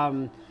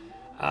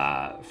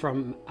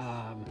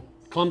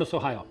Columbus,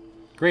 Ohio.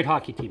 Great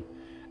hockey team.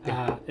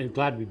 And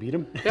glad we beat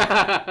them.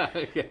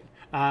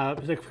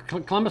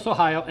 Columbus,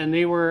 Ohio, and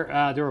they were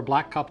a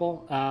black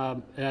couple.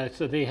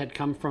 So they had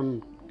come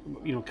from,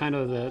 you know, kind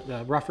of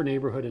the rougher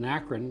neighborhood in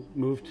Akron,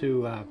 moved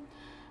to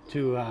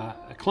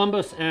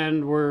Columbus,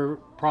 and were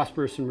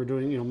prosperous and were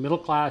doing, you know, middle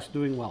class,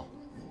 doing well.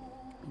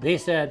 They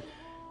said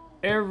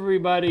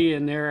everybody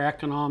in their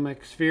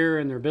economic sphere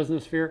and their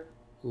business sphere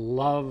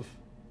love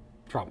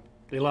Trump.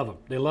 They love him.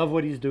 They love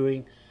what he's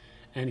doing.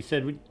 And he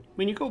said,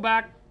 when you go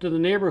back to the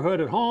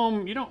neighborhood at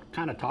home, you don't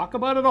kind of talk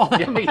about it all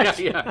that much.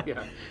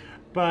 Yeah.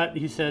 But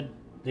they said,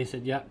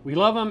 yeah, we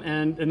love him.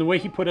 And the way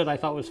he put it, I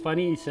thought was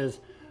funny. He says,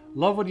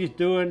 love what he's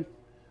doing,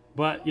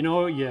 But you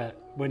know,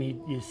 when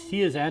you see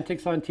his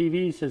antics on TV,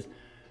 he says,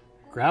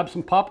 grab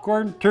some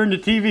popcorn, turn the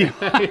TV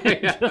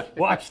on, just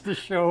watch the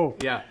show.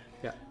 Yeah,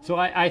 yeah. So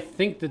I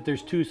think that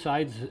there's two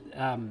sides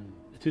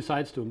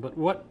to him. But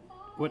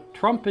what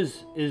Trump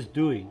is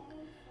doing,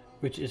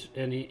 which is,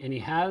 and he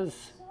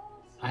has,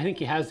 I think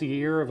he has the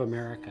ear of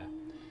America,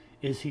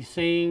 is he's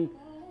saying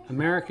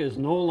America is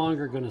no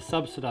longer going to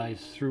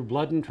subsidize through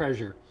blood and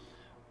treasure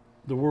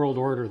the world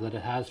order that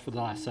it has for the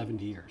last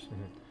 70 years.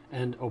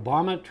 And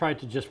Obama tried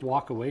to just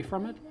walk away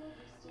from it,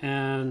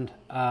 and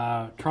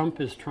Trump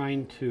is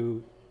trying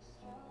to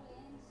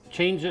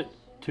change it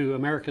to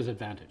America's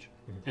advantage.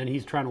 And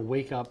he's trying to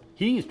wake up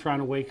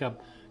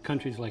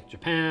countries like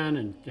Japan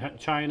and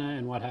China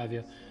and what have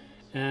you.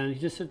 And he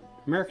just said,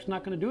 America's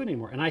not going to do it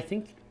anymore. And I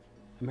think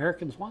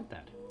Americans want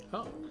that.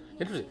 Oh,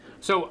 interesting.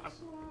 So,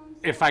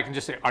 if I can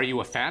just say, are you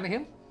a fan of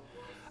him?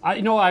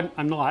 No,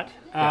 I'm not.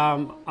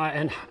 Yeah.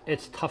 And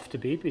it's tough to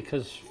be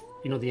because,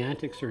 you know, the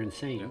antics are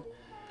insane.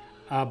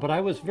 Yeah. But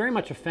I was very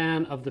much a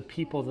fan of the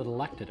people that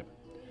elected him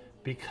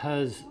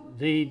because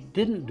they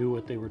didn't do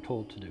what they were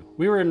told to do.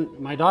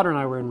 My daughter and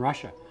I were in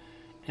Russia.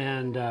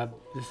 And I'll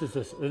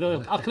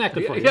connect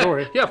it for you, don't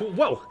worry. Yeah,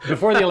 whoa.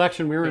 Before the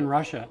election, we were in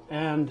Russia.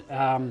 And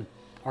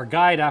our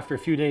guide, after a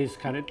few days,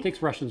 it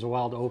takes Russians a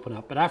while to open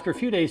up, but after a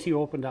few days, he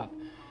opened up.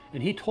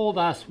 And he told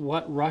us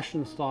what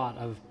Russians thought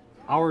of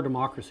our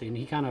democracy. And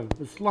he kind of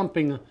was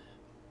lumping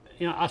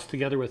us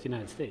together with the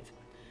United States.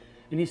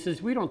 And he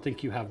says, we don't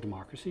think you have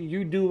democracy.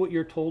 You do what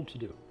you're told to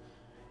do.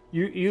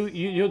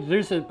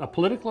 There's a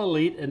political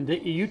elite, and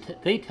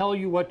they tell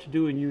you what to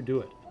do, and you do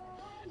it.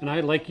 And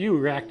I, like you,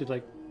 reacted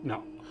like,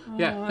 no.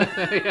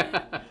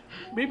 Yeah.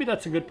 Maybe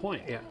that's a good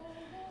point. Yeah.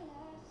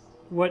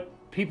 What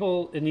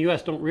people in the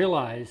U.S. don't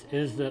realize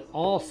is that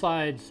all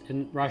sides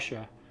in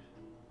Russia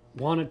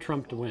wanted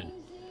Trump to win.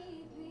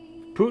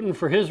 Putin,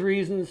 for his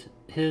reasons,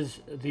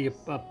 the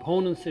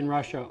opponents in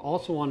Russia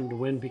also wanted to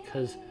win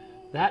because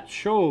that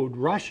showed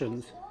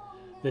Russians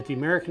that the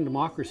American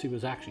democracy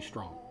was actually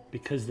strong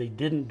because they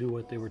didn't do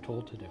what they were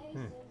told to do.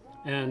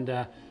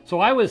 And so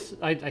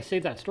I say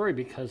that story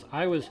because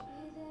I was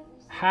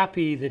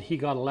happy that he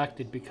got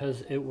elected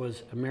because it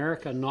was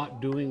America not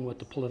doing what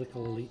the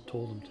political elite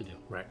told them to do.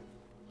 Right.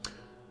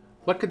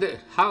 What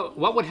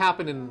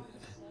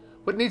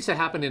needs to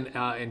happen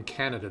in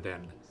Canada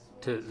then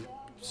to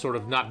sort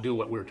of not do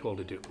what we're told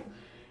to do?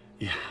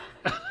 Yeah.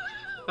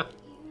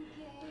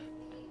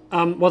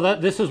 Well,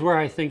 this is where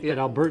I think that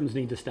Albertans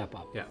need to step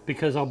up. Yeah.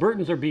 Because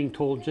Albertans are being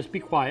told, just be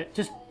quiet.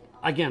 Just,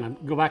 again,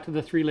 go back to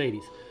the three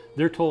ladies.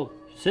 They're told,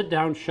 sit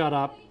down, shut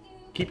up,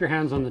 keep your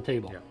hands on the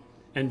table. Yeah.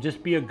 And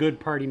just be a good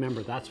party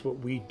member. That's what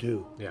we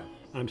do. Yeah.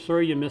 I'm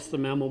sorry you missed the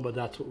memo, but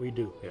that's what we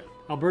do. Yeah.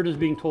 Alberta's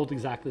being told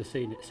exactly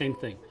the same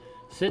thing.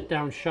 Sit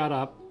down, shut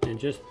up, and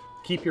just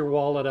keep your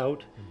wallet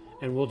out,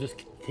 and we'll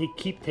just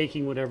keep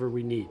taking whatever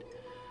we need.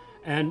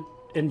 And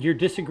your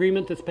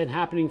disagreement that's been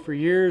happening for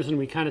years, and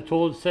we kind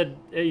of said,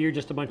 hey, you're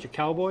just a bunch of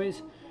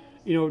cowboys,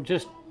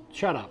 just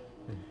shut up.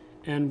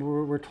 And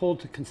we're told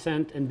to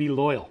consent and be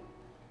loyal.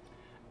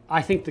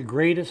 I think the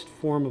greatest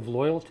form of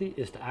loyalty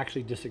is to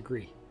actually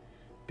disagree.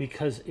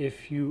 Because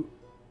if you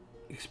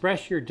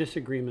express your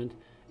disagreement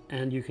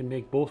and you can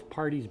make both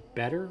parties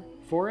better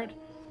for it,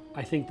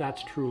 I think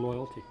that's true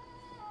loyalty.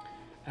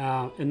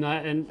 And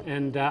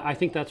I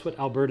think that's what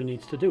Alberta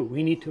needs to do.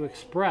 We need to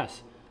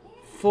express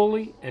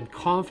fully and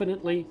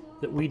confidently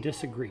that we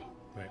disagree.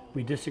 Right.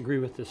 We disagree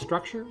with the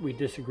structure, we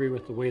disagree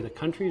with the way the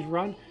country's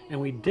run,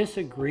 and we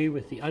disagree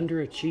with the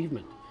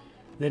underachievement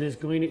that is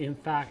going to,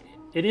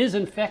 it is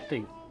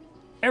infecting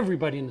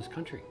everybody in this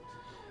country.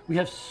 We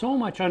have so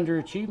much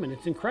underachievement,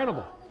 it's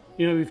incredible.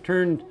 We've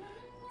turned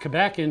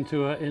Quebec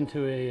into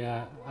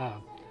a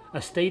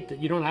state that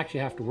you don't actually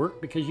have to work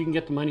because you can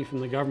get the money from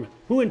the government,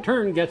 who in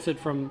turn gets it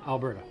from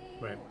Alberta.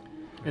 Right.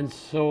 And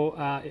so,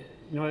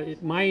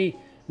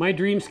 my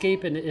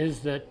dreamscape is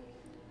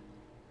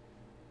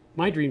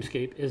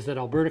that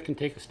Alberta can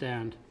take a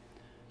stand,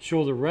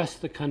 show the rest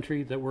of the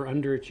country that we're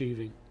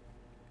underachieving,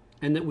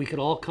 and that we could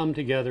all come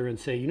together and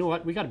say, you know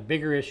what, we got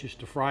bigger issues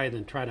to fry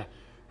than try to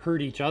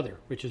hurt each other,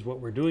 which is what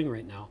we're doing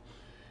right now.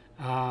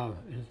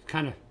 It's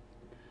kind of,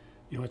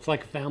 it's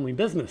like a family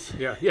business.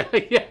 Yeah.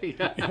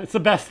 It's the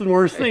best and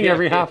worst thing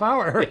every half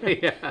hour.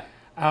 Yeah.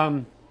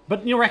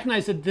 But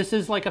recognize that this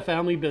is like a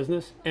family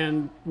business,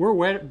 and we're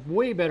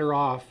way better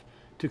off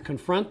to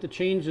confront the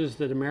changes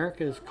that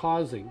America is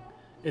causing,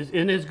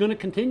 and is going to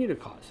continue to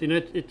cause.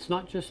 It's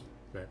not just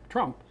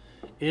Trump.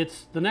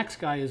 It's the next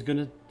guy is going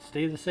to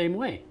stay the same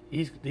way.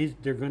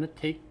 They're going to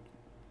take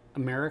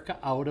America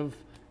out of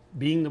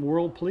being the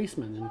world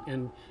policeman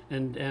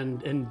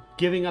and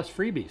giving us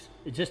freebies.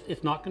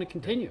 It's not going to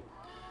continue.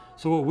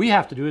 So what we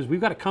have to do is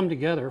we've got to come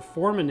together,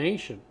 form a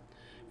nation,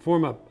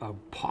 form a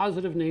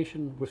positive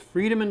nation with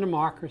freedom and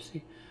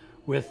democracy,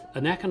 with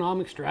an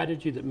economic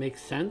strategy that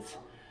makes sense,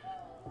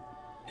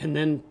 and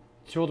then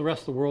show the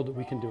rest of the world that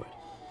we can do it.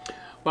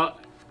 Well,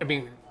 I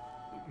mean,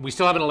 we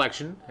still have an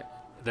election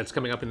that's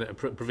coming up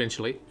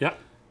provincially. Yeah.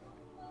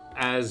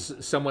 As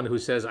someone who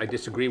says I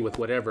disagree with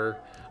whatever,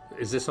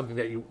 is this something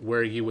that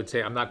where you would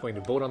say, I'm not going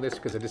to vote on this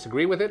because I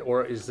disagree with it,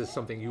 or is this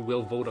something you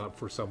will vote on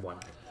for someone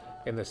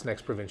in this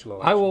next provincial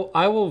election?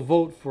 I will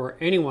vote for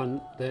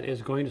anyone that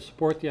is going to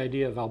support the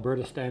idea of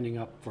Alberta standing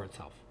up for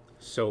itself.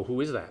 So who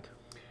is that?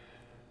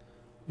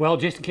 Well,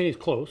 Jason Kenney's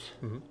close.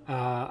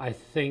 I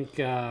think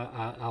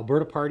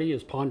Alberta Party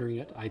is pondering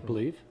it, I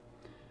believe.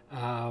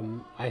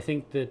 I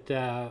think that,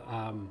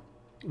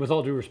 with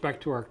all due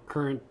respect to our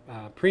current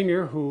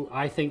premier, who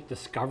I think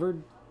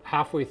discovered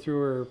halfway through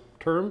her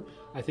term,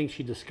 I think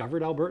she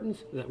discovered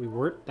Albertans, that we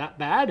weren't that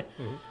bad.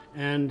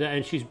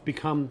 And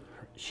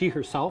she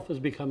herself has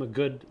become a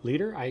good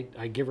leader.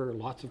 I give her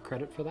lots of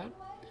credit for that.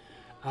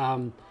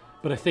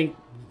 But I think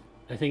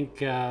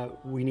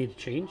we need to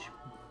change,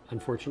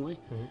 unfortunately.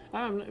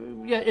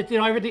 Yeah,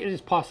 everything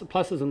is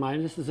pluses and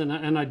minuses,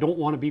 and I don't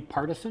want to be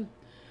partisan.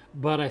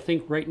 But I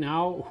think right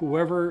now,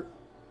 whoever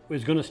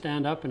is going to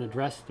stand up and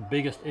address the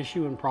biggest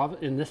issue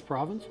in this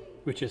province,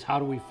 which is how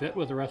do we fit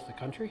with the rest of the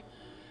country,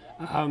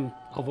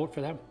 I'll vote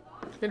for them.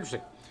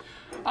 Interesting.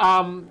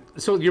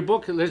 So your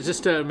book, let's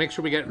just make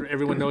sure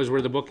everyone knows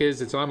where the book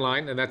is. It's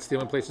online, and that's the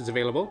only place it's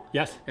available.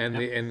 Yes. And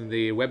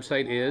the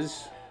website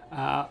is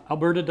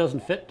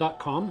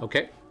albertadadoesn't.fit.com.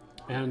 Okay.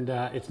 And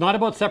it's not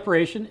about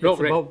separation.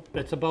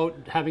 It's about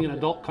having an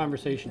adult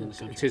conversation in the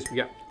country.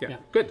 Yeah.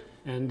 Good.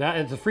 And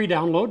it's a free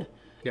download.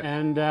 Yeah.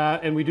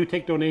 And we do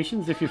take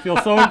donations if you feel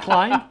so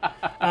inclined.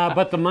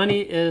 But the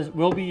money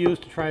will be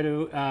used to try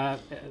to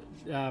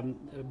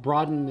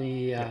broaden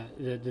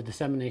the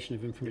dissemination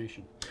of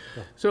information.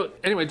 So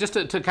anyway, just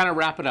to kind of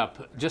wrap it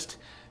up, just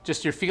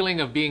your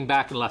feeling of being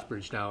back in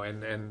Lethbridge now,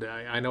 and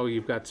I know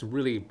you've got some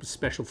really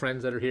special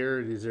friends that are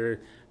here.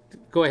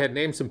 Go ahead,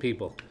 name some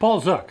people. Paul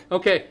Zook.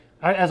 Okay.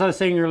 As I was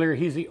saying earlier,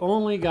 he's the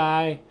only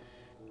guy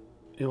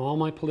in all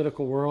my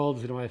political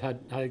worlds.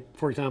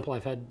 For example,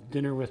 I've had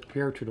dinner with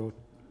Pierre Trudeau,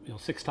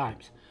 6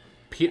 times.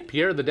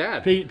 Pierre the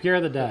dad. Pierre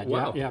the dad.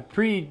 Wow. Yeah.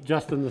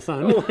 Pre-Justin the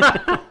son.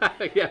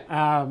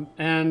 Yeah.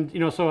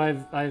 And so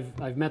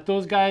I've met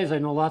those guys. I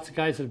know lots of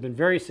guys that have been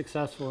very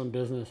successful in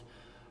business.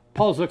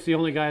 Paul Zook's the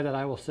only guy that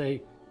I will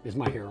say is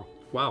my hero.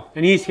 Wow.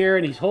 And he's here,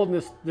 and he's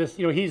holding this.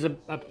 He's a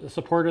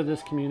supporter of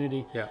this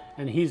community. Yeah.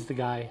 And he's the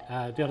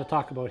guy. Got to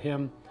talk about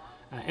him.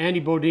 Andy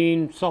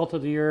Bodine, Salt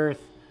of the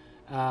Earth.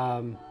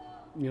 The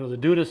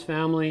Dudas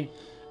family.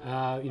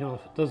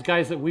 Those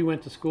guys that we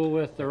went to school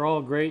with, they're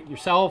all great.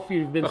 Yourself,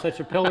 you've been such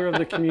a pillar of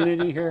the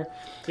community here.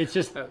 It's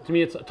just, to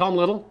me, it's Tom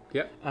Little.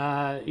 Yeah.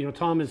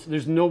 Tom is,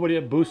 there's nobody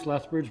that boosts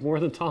Lethbridge more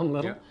than Tom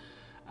Little.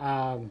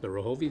 Yeah. The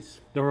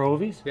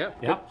Rohovies.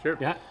 Yeah. Sure.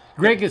 Yeah.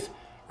 Greg is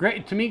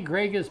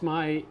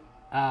my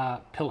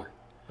pillar.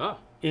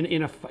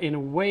 In a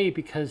way,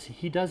 because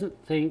he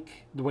doesn't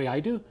think the way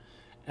I do,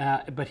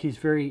 but he's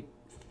very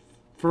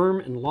firm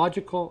and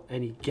logical,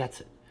 and he gets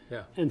it.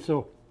 Yeah. And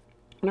so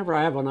whenever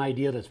I have an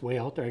idea that's way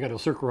out there, I got to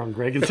circle around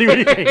Greg and see what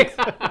he thinks.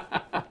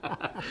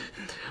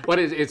 Well,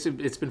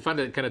 it's been fun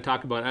to kind of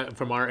talk about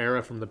from our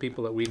era, from the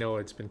people that we know.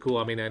 It's been cool.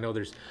 I mean, I know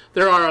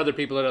there are other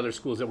people at other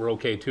schools that were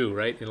okay too,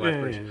 right? In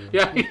Lethbridge.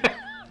 Yeah.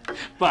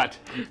 But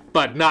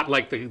not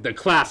like the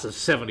class of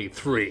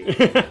 '73,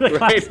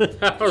 right?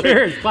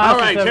 Cheers, class All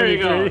right, of there you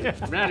 73.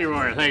 go. Randy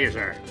Royer, thank you,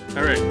 sir.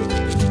 All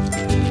right.